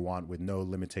whatever you want with no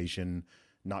limitation,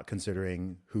 not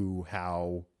considering who,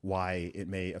 how, why it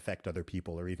may affect other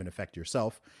people or even affect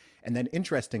yourself. And then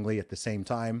interestingly, at the same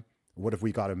time, what if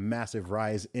we got a massive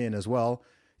rise in as well,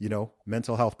 you know,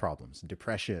 mental health problems,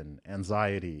 depression,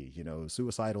 anxiety, you know,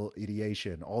 suicidal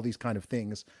ideation, all these kind of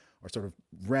things are sort of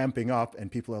ramping up,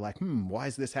 and people are like, why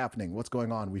is this happening? What's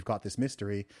going on? We've got this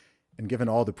mystery. And given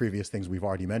all the previous things we've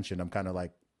already mentioned, I'm kind of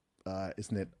like,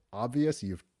 isn't it obvious?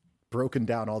 You've broken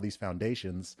down all these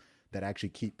foundations that actually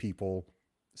keep people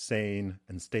sane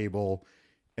and stable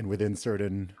and within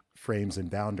certain frames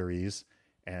and boundaries,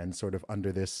 and sort of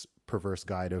under this perverse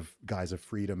guise of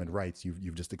freedom and rights,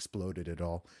 you've just exploded it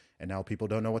all. And now people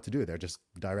don't know what to do. They're just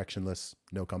directionless,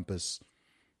 no compass,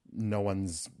 no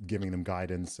one's giving them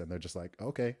guidance, and they're just like,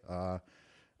 okay,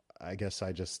 I guess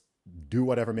I just do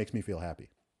whatever makes me feel happy.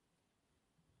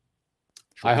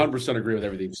 I 100% agree with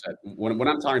everything you said. When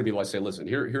I'm talking to people, I say, listen,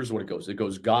 here's what it goes. It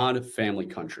goes God, family,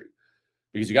 country.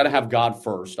 Because you got to have God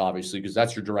first, obviously, because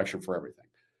that's your direction for everything.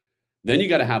 Then you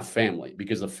got to have family,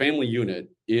 because the family unit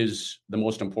is the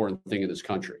most important thing in this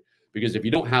country. Because if you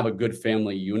don't have a good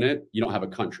family unit, you don't have a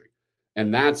country.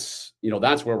 And that's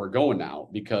where we're going now,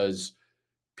 because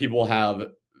people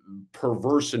have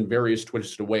perverse and various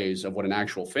twisted ways of what an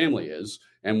actual family is.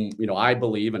 And, you know, I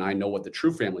believe and I know what the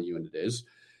true family unit is.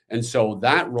 And so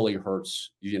that really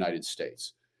hurts the United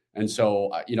States. And so,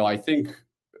 you know, I think,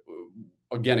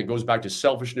 again, it goes back to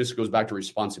selfishness. It goes back to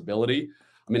responsibility.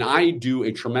 I mean, I do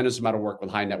a tremendous amount of work with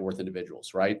high net worth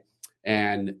individuals, right?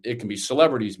 And it can be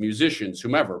celebrities, musicians,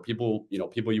 whomever, people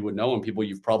you would know and people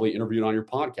you've probably interviewed on your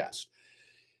podcast.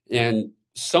 And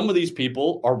some of these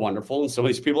people are wonderful and some of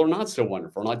these people are not so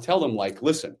wonderful. And I tell them, like,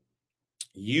 listen,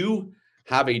 you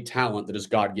have a talent that is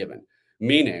God-given,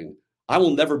 meaning I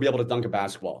will never be able to dunk a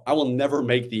basketball. I will never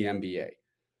make the NBA.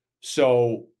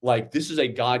 So, like, this is a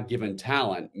God-given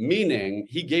talent, meaning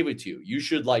he gave it to you. You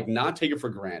should, like, not take it for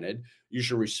granted. You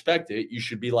should respect it. You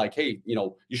should be like, hey, you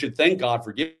know, you should thank God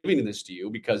for giving this to you,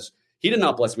 because he did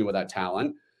not bless me with that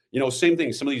talent. You know, same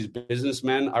thing. Some of these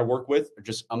businessmen I work with are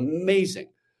just amazing.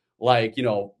 Like, you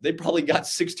know, they probably got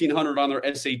 1,600 on their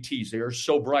SATs. They are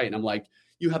so bright. And I'm like,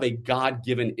 you have a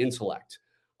God-given intellect.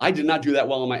 I did not do that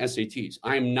well on my SATs.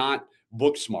 I am not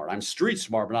book smart. I'm street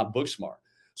smart, but not book smart.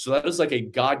 So that is like a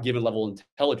God-given level of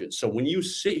intelligence. So when you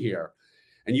sit here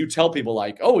and you tell people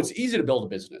like, oh, it's easy to build a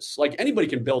business. Like anybody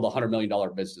can build $100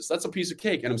 million business. That's a piece of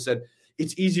cake. And I'm said,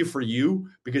 it's easy for you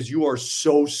because you are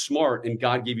so smart and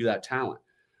God gave you that talent.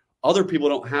 Other people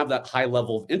don't have that high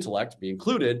level of intellect, me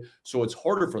included. So it's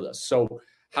harder for this. So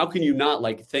how can you not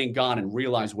like thank God and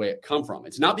realize where it come from?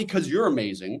 It's not because you're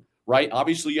amazing, right?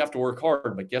 Obviously you have to work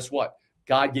hard, but guess what?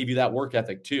 God gave you that work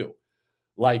ethic too.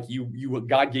 Like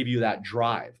God gave you that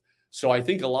drive. So I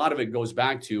think a lot of it goes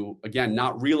back to, again,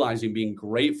 not realizing being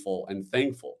grateful and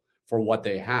thankful for what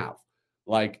they have.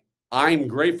 Like I'm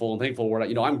grateful and thankful where,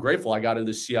 I'm grateful I got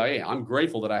into the CIA. I'm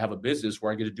grateful that I have a business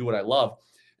where I get to do what I love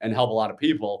and help a lot of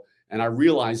people. And I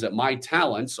realize that my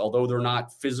talents, although they're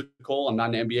not physical, I'm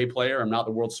not an NBA player, I'm not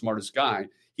the world's smartest guy,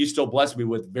 he still blessed me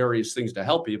with various things to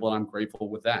help people. And I'm grateful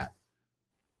with that.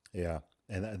 Yeah.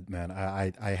 And man,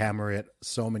 I hammer it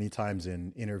so many times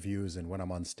in interviews and when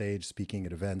I'm on stage speaking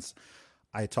at events.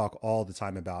 I talk all the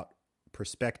time about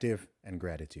perspective and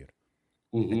gratitude.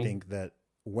 Mm-hmm. I think that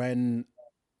when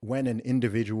an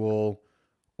individual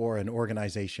or an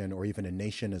organization or even a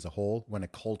nation as a whole, when a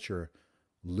culture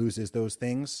loses those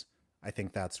things, I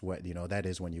think that's what, that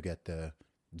is when you get the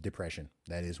depression.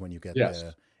 That is when you get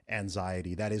the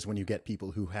anxiety. That is when you get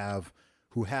people who have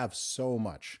so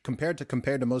much compared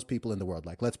to most people in the world.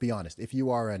 Like, let's be honest. If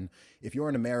you're an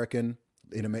American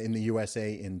in the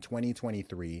USA in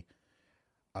 2023,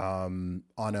 on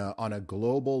a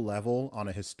global level, on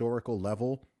a historical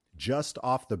level, just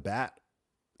off the bat,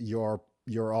 you're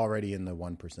already in the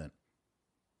 1%.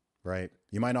 Right?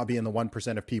 You might not be in the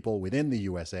 1% of people within the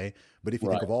USA, but if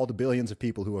you think of all the billions of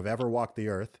people who have ever walked the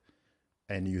earth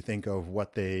and you think of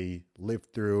what they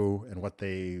lived through and what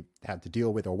they had to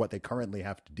deal with or what they currently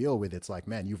have to deal with, it's like,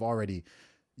 man, you've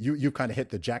kind of hit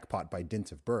the jackpot by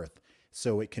dint of birth.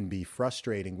 So it can be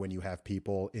frustrating when you have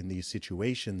people in these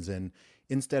situations and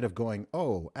instead of going,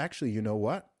 oh, actually, you know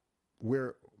what?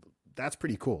 That's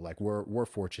pretty cool. Like we're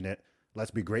fortunate.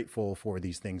 Let's be grateful for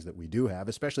these things that we do have,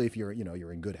 especially if you're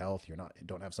in good health,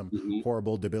 don't have some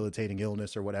horrible debilitating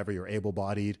illness or whatever, you're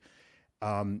able-bodied.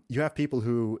 You have people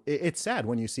who, it's sad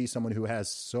when you see someone who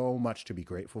has so much to be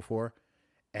grateful for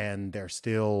and they're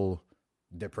still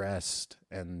depressed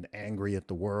and angry at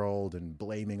the world and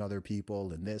blaming other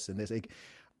people and this and this.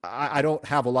 I don't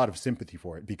have a lot of sympathy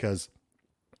for it because,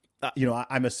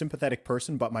 I'm a sympathetic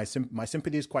person, but my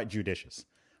sympathy is quite judicious.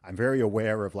 I'm very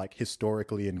aware of like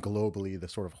historically and globally the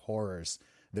sort of horrors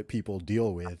that people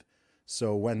deal with.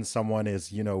 So when someone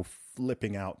is,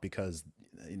 flipping out because,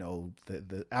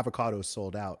 the avocados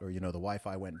sold out or, the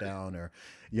Wi-Fi went down or,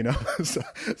 so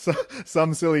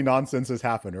some silly nonsense has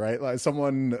happened, right? Like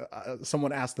someone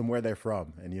asked them where they're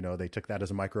from and, they took that as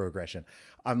a microaggression.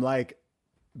 I'm like,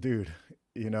 dude,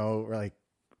 like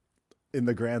in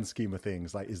the grand scheme of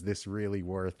things, like, is this really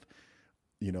worth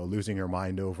losing your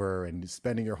mind over and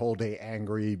spending your whole day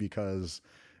angry because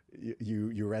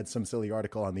you read some silly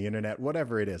article on the internet,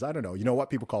 whatever it is. I don't know. You know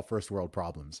what people call first world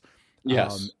problems.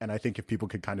 Yes. And I think if people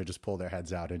could kind of just pull their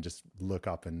heads out and just look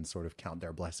up and sort of count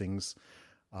their blessings,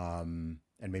 and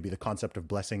maybe the concept of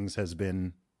blessings has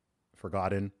been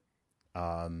forgotten,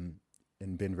 and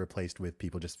been replaced with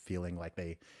people just feeling like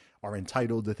they are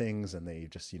entitled to things and they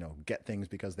just, get things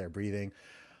because they're breathing.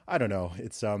 I don't know.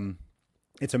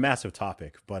 It's a massive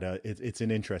topic, but it's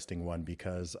an interesting one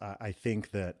because I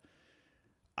think that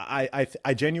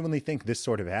I genuinely think this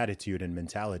sort of attitude and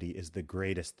mentality is the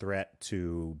greatest threat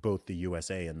to both the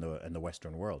USA and the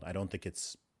Western world. I don't think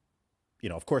it's,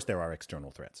 of course there are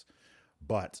external threats,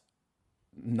 but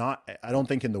I don't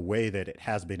think in the way that it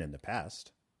has been in the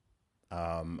past.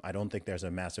 I don't think there's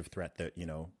a massive threat that,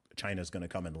 China's going to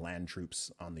come and land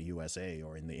troops on the USA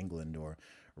or in the England or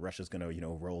Russia's going to,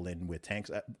 roll in with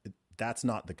tanks. That's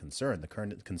not the concern. The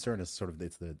current concern is sort of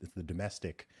it's the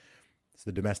domestic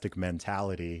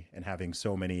mentality and having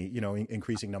so many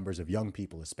increasing numbers of young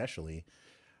people, especially.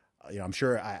 I'm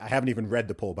sure I haven't even read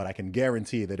the poll, but I can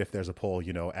guarantee that if there's a poll,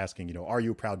 asking, are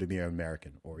you proud to be an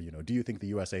American, or do you think the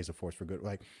USA is a force for good?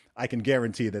 Like I can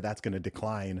guarantee that that's going to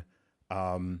decline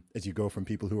as you go from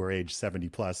people who are age 70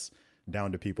 plus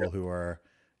down to people who are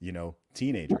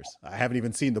teenagers. I haven't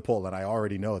even seen the poll, and I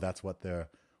already know that's what the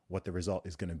result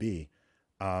is going to be.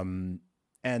 And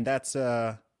that's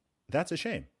a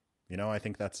shame. I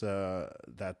think that's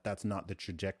not the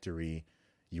trajectory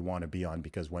you want to be on,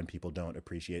 because when people don't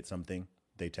appreciate something,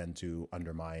 they tend to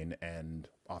undermine and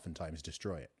oftentimes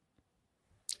destroy it.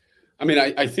 I mean,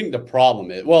 I think the problem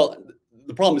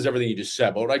is everything you just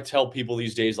said. But what I tell people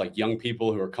these days, like young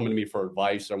people who are coming to me for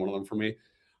advice, I want to learn from me,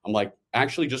 I'm like,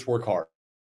 actually just work hard.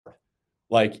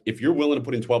 Like if you're willing to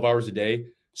put in 12 hours a day,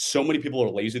 so many people are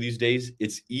lazy these days.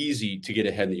 It's easy to get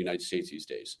ahead in the United States these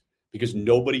days. because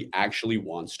nobody actually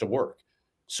wants to work.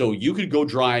 So you could go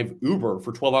drive Uber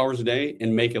for 12 hours a day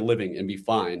and make a living and be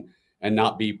fine and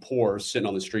not be poor sitting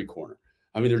on the street corner.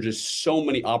 I mean, there's just so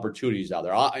many opportunities out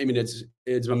there. I mean,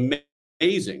 it's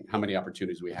amazing how many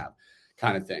opportunities we have,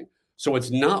 kind of thing. So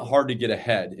it's not hard to get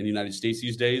ahead in the United States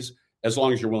these days, as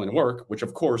long as you're willing to work, which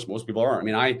of course most people are. I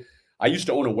mean, I used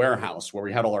to own a warehouse where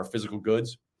we had all our physical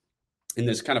goods. And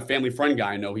this kind of family friend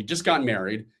guy I know, he just got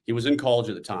married. He was in college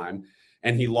at the time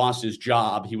and he lost his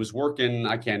job. He was working,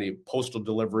 a postal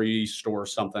delivery store or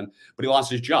something, but he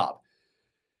lost his job.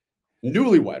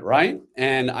 Newlywed, right?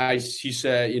 And he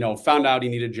said, found out he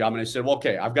needed a job. And I said, well,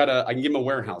 okay, I can give him a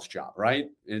warehouse job, right?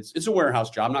 It's a warehouse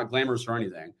job, not glamorous or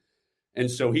anything. And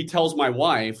so he tells my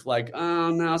wife, like, oh,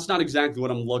 no, it's not exactly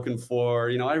what I'm looking for.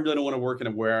 I really don't want to work in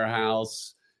a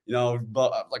warehouse,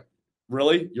 but like,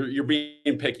 really? You're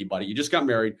being picky, buddy. You just got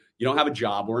married. You don't have a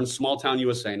job. We're in small town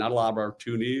USA, not a lot of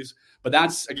opportunities. But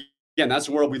that's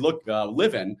the world we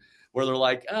live in, where they're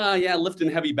like, yeah, lifting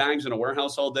heavy bags in a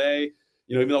warehouse all day.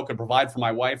 Even though it could provide for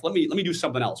my wife, let me do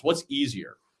something else. What's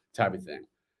easier, type of thing.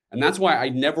 And that's why I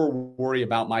never worry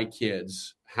about my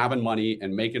kids having money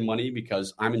and making money,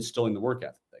 because I'm instilling the work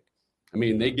ethic. I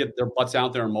mean, they get their butts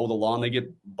out there and mow the lawn. They get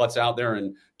butts out there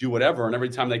and do whatever. And every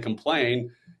time they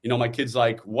complain, my kid's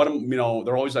like,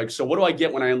 they're always like, so what do I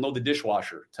get when I unload the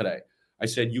dishwasher today? I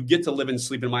said, you get to live and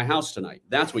sleep in my house tonight.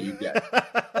 That's what you get.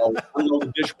 I'll unload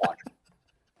the dishwasher.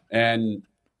 And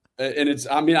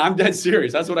I'm dead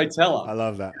serious. That's what I tell them. I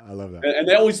love that. And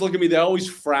they always look at me. They always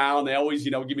frown. They always,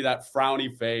 give me that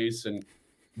frowny face.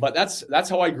 But that's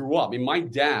how I grew up. I mean, my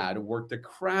dad worked the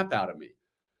crap out of me.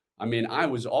 I mean,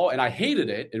 and I hated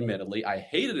it, admittedly. I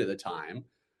hated it at the time.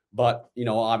 But,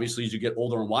 obviously, as you get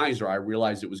older and wiser, I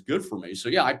realized it was good for me. So,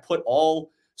 yeah, I put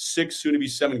all 6, soon to be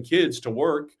 7 kids to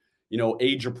work,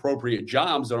 age-appropriate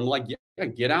jobs that I'm like, yeah,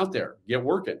 get out there, get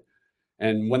working.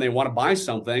 And when they want to buy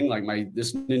something like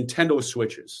this Nintendo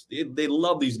Switches, they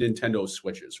love these Nintendo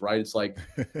Switches, right? It's like,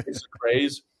 it's a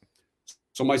craze.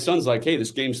 So my son's like, hey,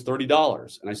 this game's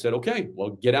 $30. And I said, okay,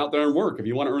 well, get out there and work. If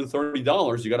you want to earn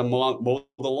 $30, you got to mow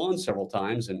the lawn several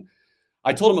times. And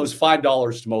I told him it was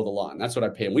 $5 to mow the lawn. That's what I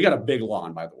pay him. We got a big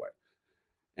lawn, by the way.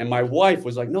 And my wife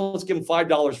was like, no, let's give him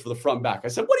 $5 for the front and back. I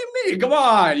said, what do you mean? Come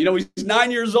on. He's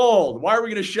 9 years old. Why are we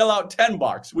going to shell out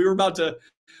 $10? We were about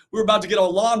to get a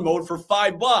lawn mowed for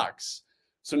 $5.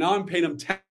 So now I'm paying him $10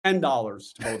 to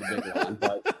mow the big lawn.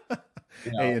 But,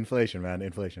 Hey, inflation, man,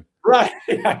 inflation. Right.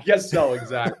 I guess so.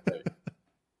 Exactly.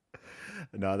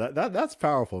 No, that's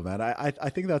powerful, man. I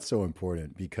think that's so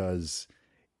important, because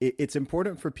it's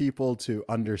important for people to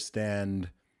understand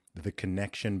the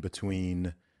connection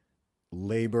between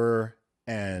labor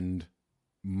and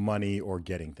money or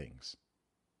getting things,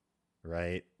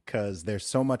 right? Because there's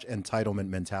so much entitlement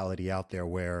mentality out there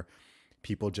where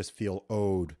people just feel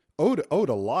owed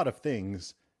a lot of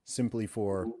things simply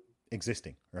for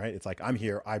existing, right? It's like, I'm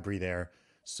here, I breathe air,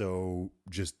 so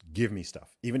just give me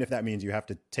stuff. Even if that means you have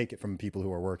to take it from people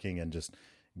who are working and just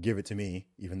give it to me,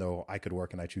 even though I could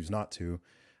work and I choose not to.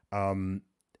 And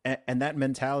that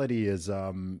mentality is,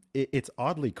 it's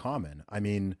oddly common. I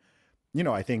mean,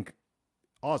 I think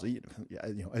also,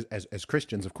 as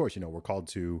Christians, of course, we're called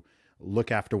to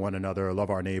look after one another, love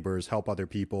our neighbors, help other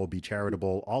people, be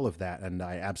charitable, all of that. And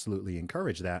I absolutely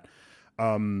encourage that.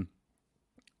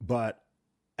 But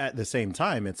at the same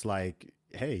time, it's like,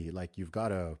 hey, like you've got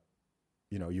to,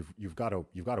 you've got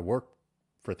to work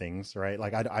for things, right?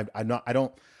 Like I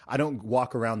don't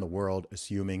walk around the world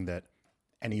assuming that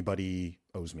anybody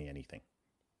owes me anything,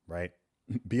 right?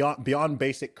 Beyond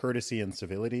basic courtesy and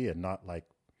civility, and not like,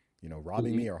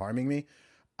 robbing me or harming me.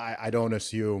 I don't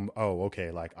assume, oh, okay,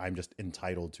 like I'm just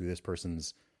entitled to this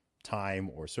person's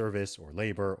time or service or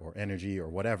labor or energy or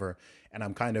whatever. And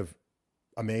I'm kind of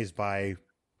amazed by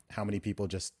how many people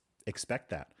just expect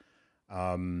that.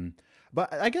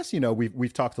 But I guess,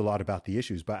 we've talked a lot about the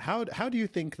issues, but how do you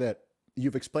think that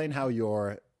you've explained how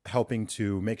you're helping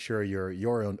to make sure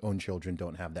your own children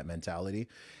don't have that mentality?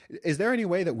 Is there any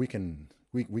way that we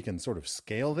can sort of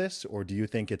scale this, or do you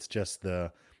think it's just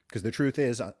because the truth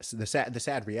is, the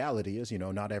sad reality is,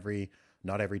 not every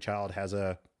child has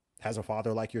a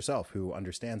father like yourself who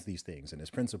understands these things and is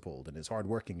principled and is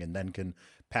hardworking and then can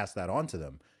pass that on to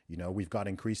them. We've got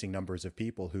increasing numbers of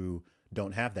people who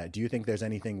don't have that. Do you think there's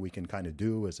anything we can kind of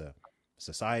do as a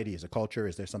society, as a culture?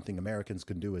 Is there something Americans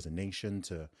can do as a nation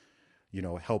to,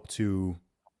 help to,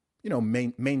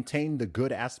 maintain the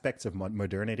good aspects of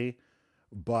modernity,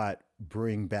 but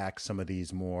bring back some of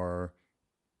these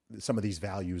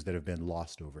values that have been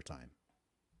lost over time?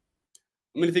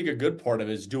 I think a good part of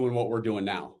it is doing what we're doing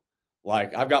now.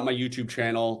 Like I've got my YouTube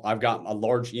channel, I've got a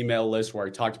large email list where I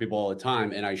talk to people all the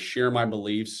time and I share my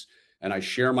beliefs and I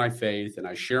share my faith and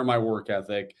I share my work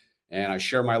ethic and I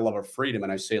share my love of freedom.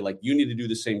 And I say, like, you need to do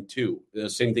the same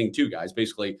thing too, guys.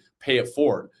 Basically pay it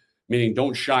forward, meaning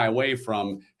don't shy away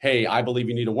from, hey, I believe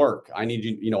you need to work. I need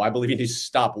you, I believe you need to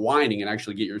stop whining and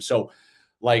actually get so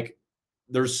like,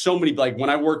 there's so many, like when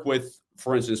I work with,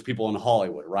 for instance, people in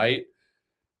Hollywood, right?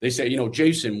 They say,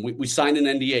 Jason, we signed an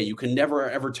NDA. You can never,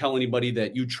 ever tell anybody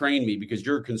that you trained me because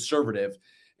you're a conservative.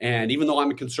 And even though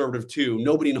I'm a conservative too,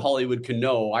 nobody in Hollywood can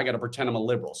know. I got to pretend I'm a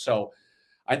liberal. So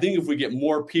I think if we get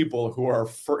more people who are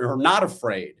not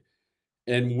afraid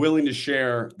and willing to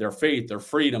share their faith, their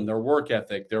freedom, their work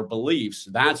ethic, their beliefs,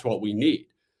 that's what we need.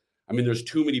 I mean, there's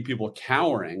too many people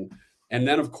cowering. And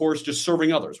then, of course, just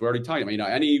serving others. We already talked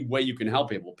about, any way you can help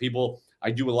people.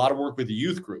 I do a lot of work with the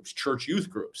youth groups, church youth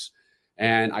groups.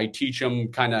 And I teach them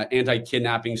kind of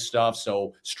anti-kidnapping stuff.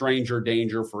 So stranger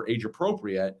danger for age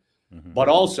appropriate. Mm-hmm. But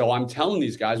also I'm telling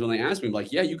these guys when they ask me,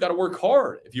 like, yeah, you got to work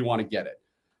hard if you want to get it.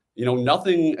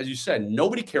 Nothing, as you said,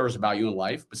 nobody cares about you in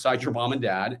life besides your mom and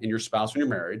dad and your spouse when you're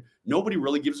married. Nobody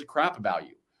really gives a crap about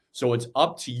you. So it's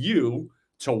up to you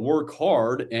to work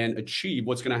hard and achieve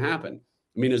what's going to happen.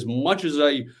 I mean, as much as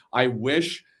I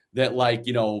wish that, like,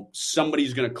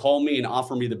 somebody's going to call me and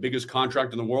offer me the biggest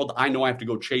contract in the world, I know I have to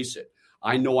go chase it.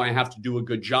 I know I have to do a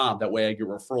good job. That way I get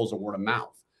referrals and word of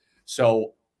mouth.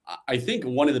 So I think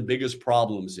one of the biggest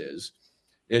problems is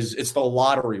it's the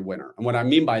lottery winner. And what I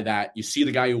mean by that, you see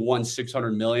the guy who won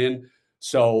 600 million.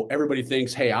 So everybody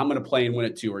thinks, hey, I'm going to play and win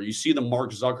it too. Or you see the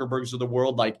Mark Zuckerbergs of the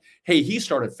world, like, hey, he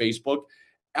started Facebook.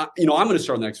 I'm going to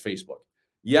start the next Facebook.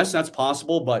 Yes, that's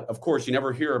possible. But of course, you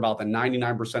never hear about the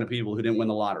 99% of people who didn't win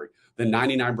the lottery, the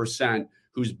 99%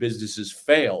 whose businesses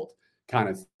failed kind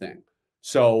of thing.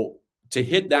 So to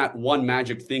hit that one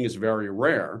magic thing is very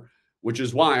rare, which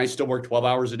is why I still work 12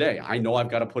 hours a day. I know I've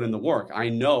got to put in the work. I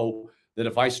know that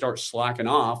if I start slacking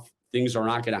off, things are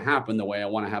not going to happen the way I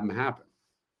want to have them happen.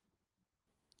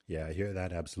 Yeah, I hear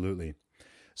that. Absolutely.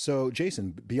 So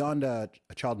Jason, beyond a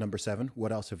child number 7,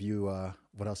 what else have you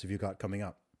got coming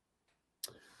up?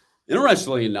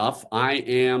 Interestingly enough, I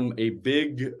am a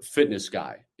big fitness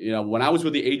guy. When I was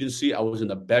with the agency, I was in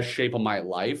the best shape of my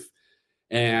life.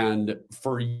 And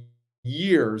for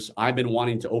years, I've been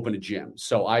wanting to open a gym.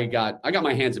 So I got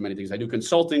my hands in many things. I do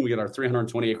consulting. We got our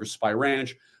 320-acre spy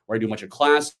ranch where I do a bunch of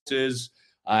classes.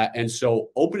 And so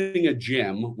opening a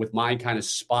gym with my kind of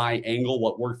spy angle,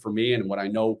 what worked for me and what I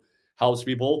know helps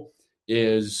people,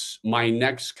 is my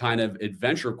next kind of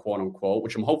adventure, quote unquote,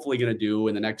 which I'm hopefully going to do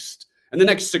in the next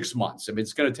 6 months. I mean,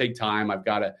 it's going to take time. I've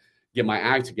got to get my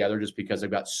act together just because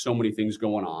I've got so many things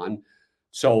going on.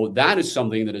 So that is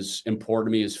something that is important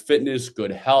to me, is fitness,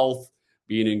 good health,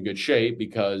 being in good shape,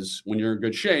 because when you're in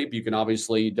good shape, you can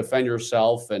obviously defend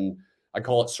yourself, and I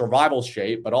call it survival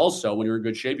shape, but also when you're in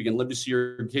good shape, you can live to see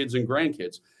your kids and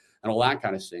grandkids and all that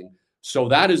kind of thing. So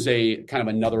that is a kind of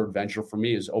another adventure for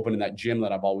me, is opening that gym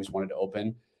that I've always wanted to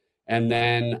open. And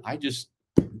then I just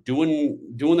doing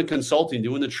the consulting,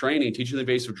 doing the training, teaching the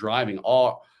basic driving.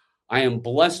 I am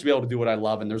blessed to be able to do what I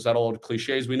love. And there's that old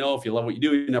cliches we know, if you love what you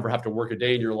do, you never have to work a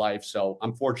day in your life. So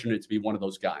I'm fortunate to be one of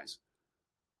those guys.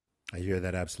 I hear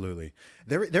that. Absolutely.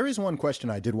 There is one question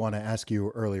I did want to ask you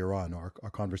earlier on. Our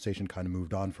conversation kind of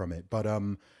moved on from it, but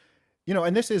and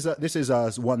this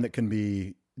is one that can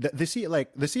be the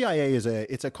CIA is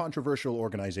a controversial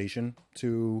organization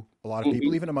to a lot of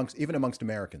people, even amongst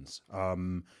Americans.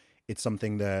 It's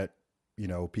something that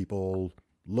people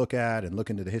look at and look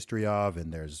into the history of,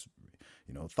 and there's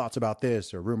thoughts about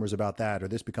this or rumors about that, or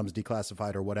this becomes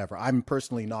declassified or whatever. I'm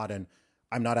personally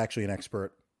I'm not actually an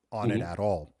expert on it at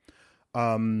all.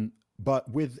 But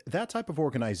with that type of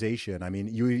organization, I mean,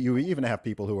 you even have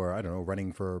people who are, I don't know,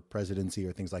 running for presidency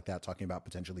or things like that, talking about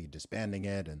potentially disbanding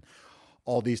it and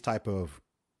all these type of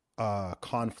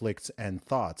conflicts and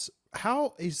thoughts.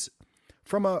 How is,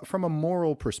 from a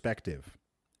moral perspective,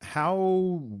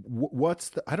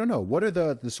 what are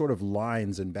the sort of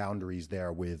lines and boundaries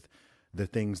there with the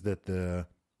things that the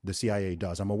CIA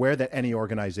does? I'm aware that any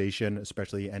organization,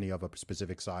 especially any of a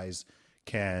specific size,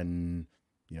 can,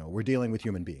 we're dealing with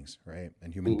human beings, right?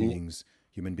 And human beings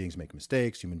make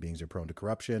mistakes. Human beings are prone to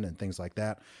corruption and things like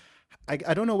that.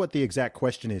 I don't know what the exact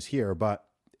question is here, but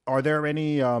are there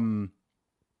any,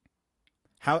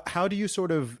 how do you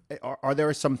sort of, are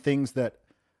there some things that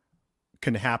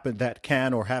can happen, that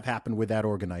can or have happened with that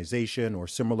organization, or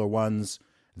similar ones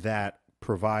that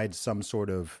provide some sort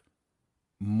of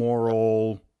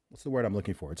moral, what's the word I'm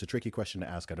looking for? It's a tricky question to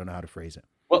ask. I don't know how to phrase it.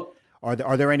 Well, are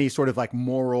there any sort of like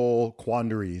moral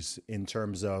quandaries in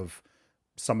terms of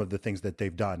some of the things that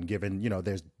they've done, given,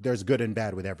 there's good and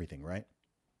bad with everything, right?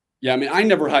 Yeah, I mean, I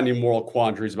never had any moral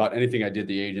quandaries about anything I did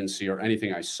the agency or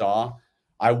anything I saw.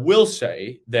 I will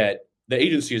say that the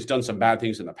agency has done some bad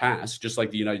things in the past, just like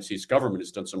the United States government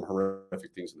has done some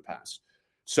horrific things in the past.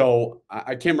 So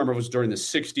I can't remember if it was during the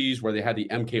 60s where they had the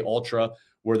MK Ultra,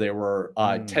 where they were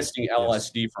testing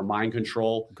LSD for mind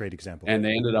control. Great example. And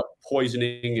they ended up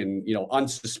poisoning and,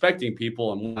 unsuspecting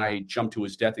people. And one guy jumped to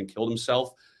his death and killed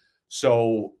himself.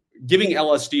 So giving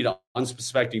LSD to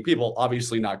unsuspecting people,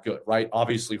 obviously not good, right?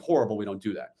 Obviously horrible. We don't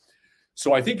do that.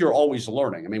 So I think you're always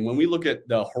learning. I mean, when we look at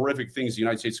the horrific things the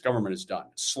United States government has done,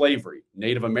 slavery,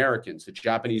 Native Americans, the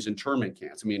Japanese internment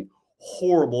camps, I mean,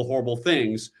 horrible, horrible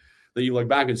things that you look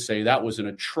back and say that was an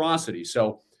atrocity.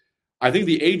 So I think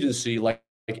the agency, like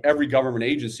every government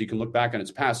agency, can look back on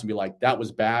its past and be like, that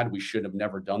was bad. We should have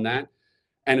never done that.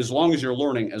 And as long as you're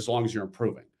learning, as long as you're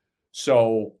improving.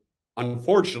 So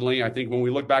unfortunately, I think when we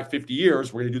look back 50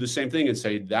 years, we're going to do the same thing and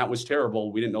say, that was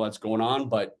terrible. We didn't know that's going on,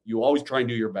 but you always try and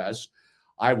do your best.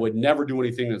 I would never do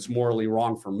anything that's morally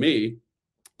wrong for me,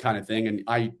 kind of thing. And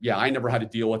I never had to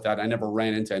deal with that. I never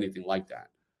ran into anything like that.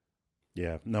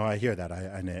 Yeah, no, I hear that.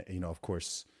 Of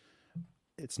course,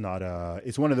 it's not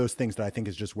it's one of those things that I think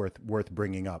is just worth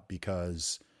bringing up,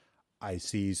 because I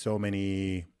see so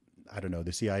many, I don't know,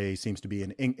 the CIA seems to be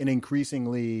an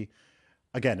increasingly,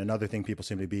 again, another thing people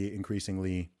seem to be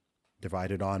increasingly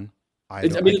divided on. I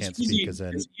can't speak as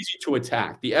an... It's easy to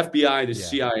attack. The FBI, the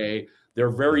CIA, they're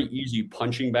very easy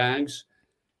punching bags.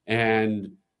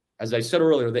 And as I said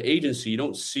earlier, the agency, you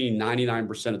don't see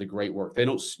 99% of the great work.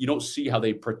 You don't see how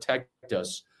they protect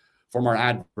us from our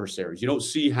adversaries. You don't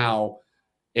see how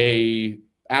a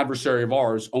adversary of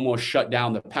ours almost shut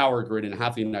down the power grid in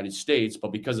half the United States,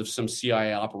 but because of some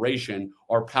CIA operation,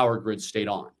 our power grid stayed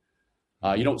on.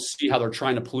 You don't see how they're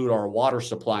trying to pollute our water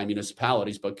supply in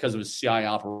municipalities, but because of a CIA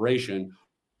operation,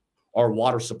 our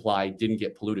water supply didn't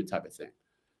get polluted, type of thing.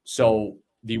 So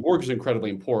the work is incredibly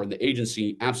important. The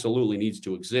agency absolutely needs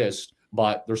to exist,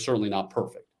 but they're certainly not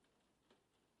perfect.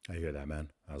 I hear that, man.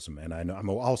 Awesome. And I know I'm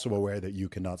also aware that you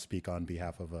cannot speak on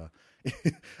behalf of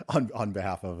on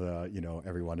behalf of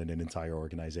everyone in an entire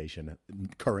organization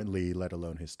currently, let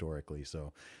alone historically.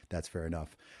 So that's fair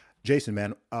enough. Jason,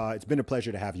 man, it's been a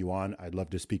pleasure to have you on. I'd love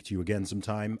to speak to you again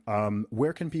sometime.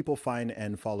 Where can people find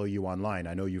and follow you online?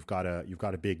 I know you've got a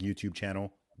big YouTube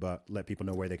channel, but let people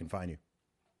know where they can find you.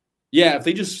 Yeah,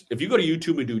 if you go to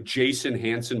YouTube and do Jason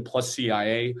Hanson plus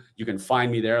CIA, you can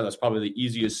find me there. That's probably the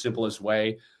easiest, simplest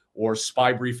way. Or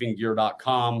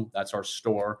spybriefinggear.com. That's our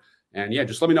store. And yeah,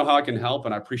 just let me know how I can help.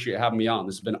 And I appreciate having me on.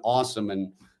 This has been awesome.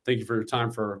 And thank you for your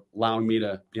time, for allowing me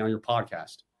to be on your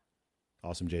podcast.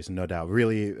 Awesome, Jason. No doubt.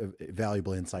 Really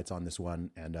valuable insights on this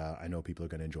one. And I know people are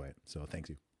going to enjoy it. So thanks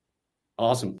you.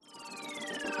 Awesome.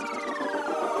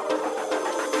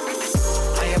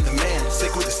 I am the man,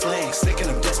 sick with the slang, sick and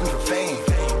I'm destined for fame.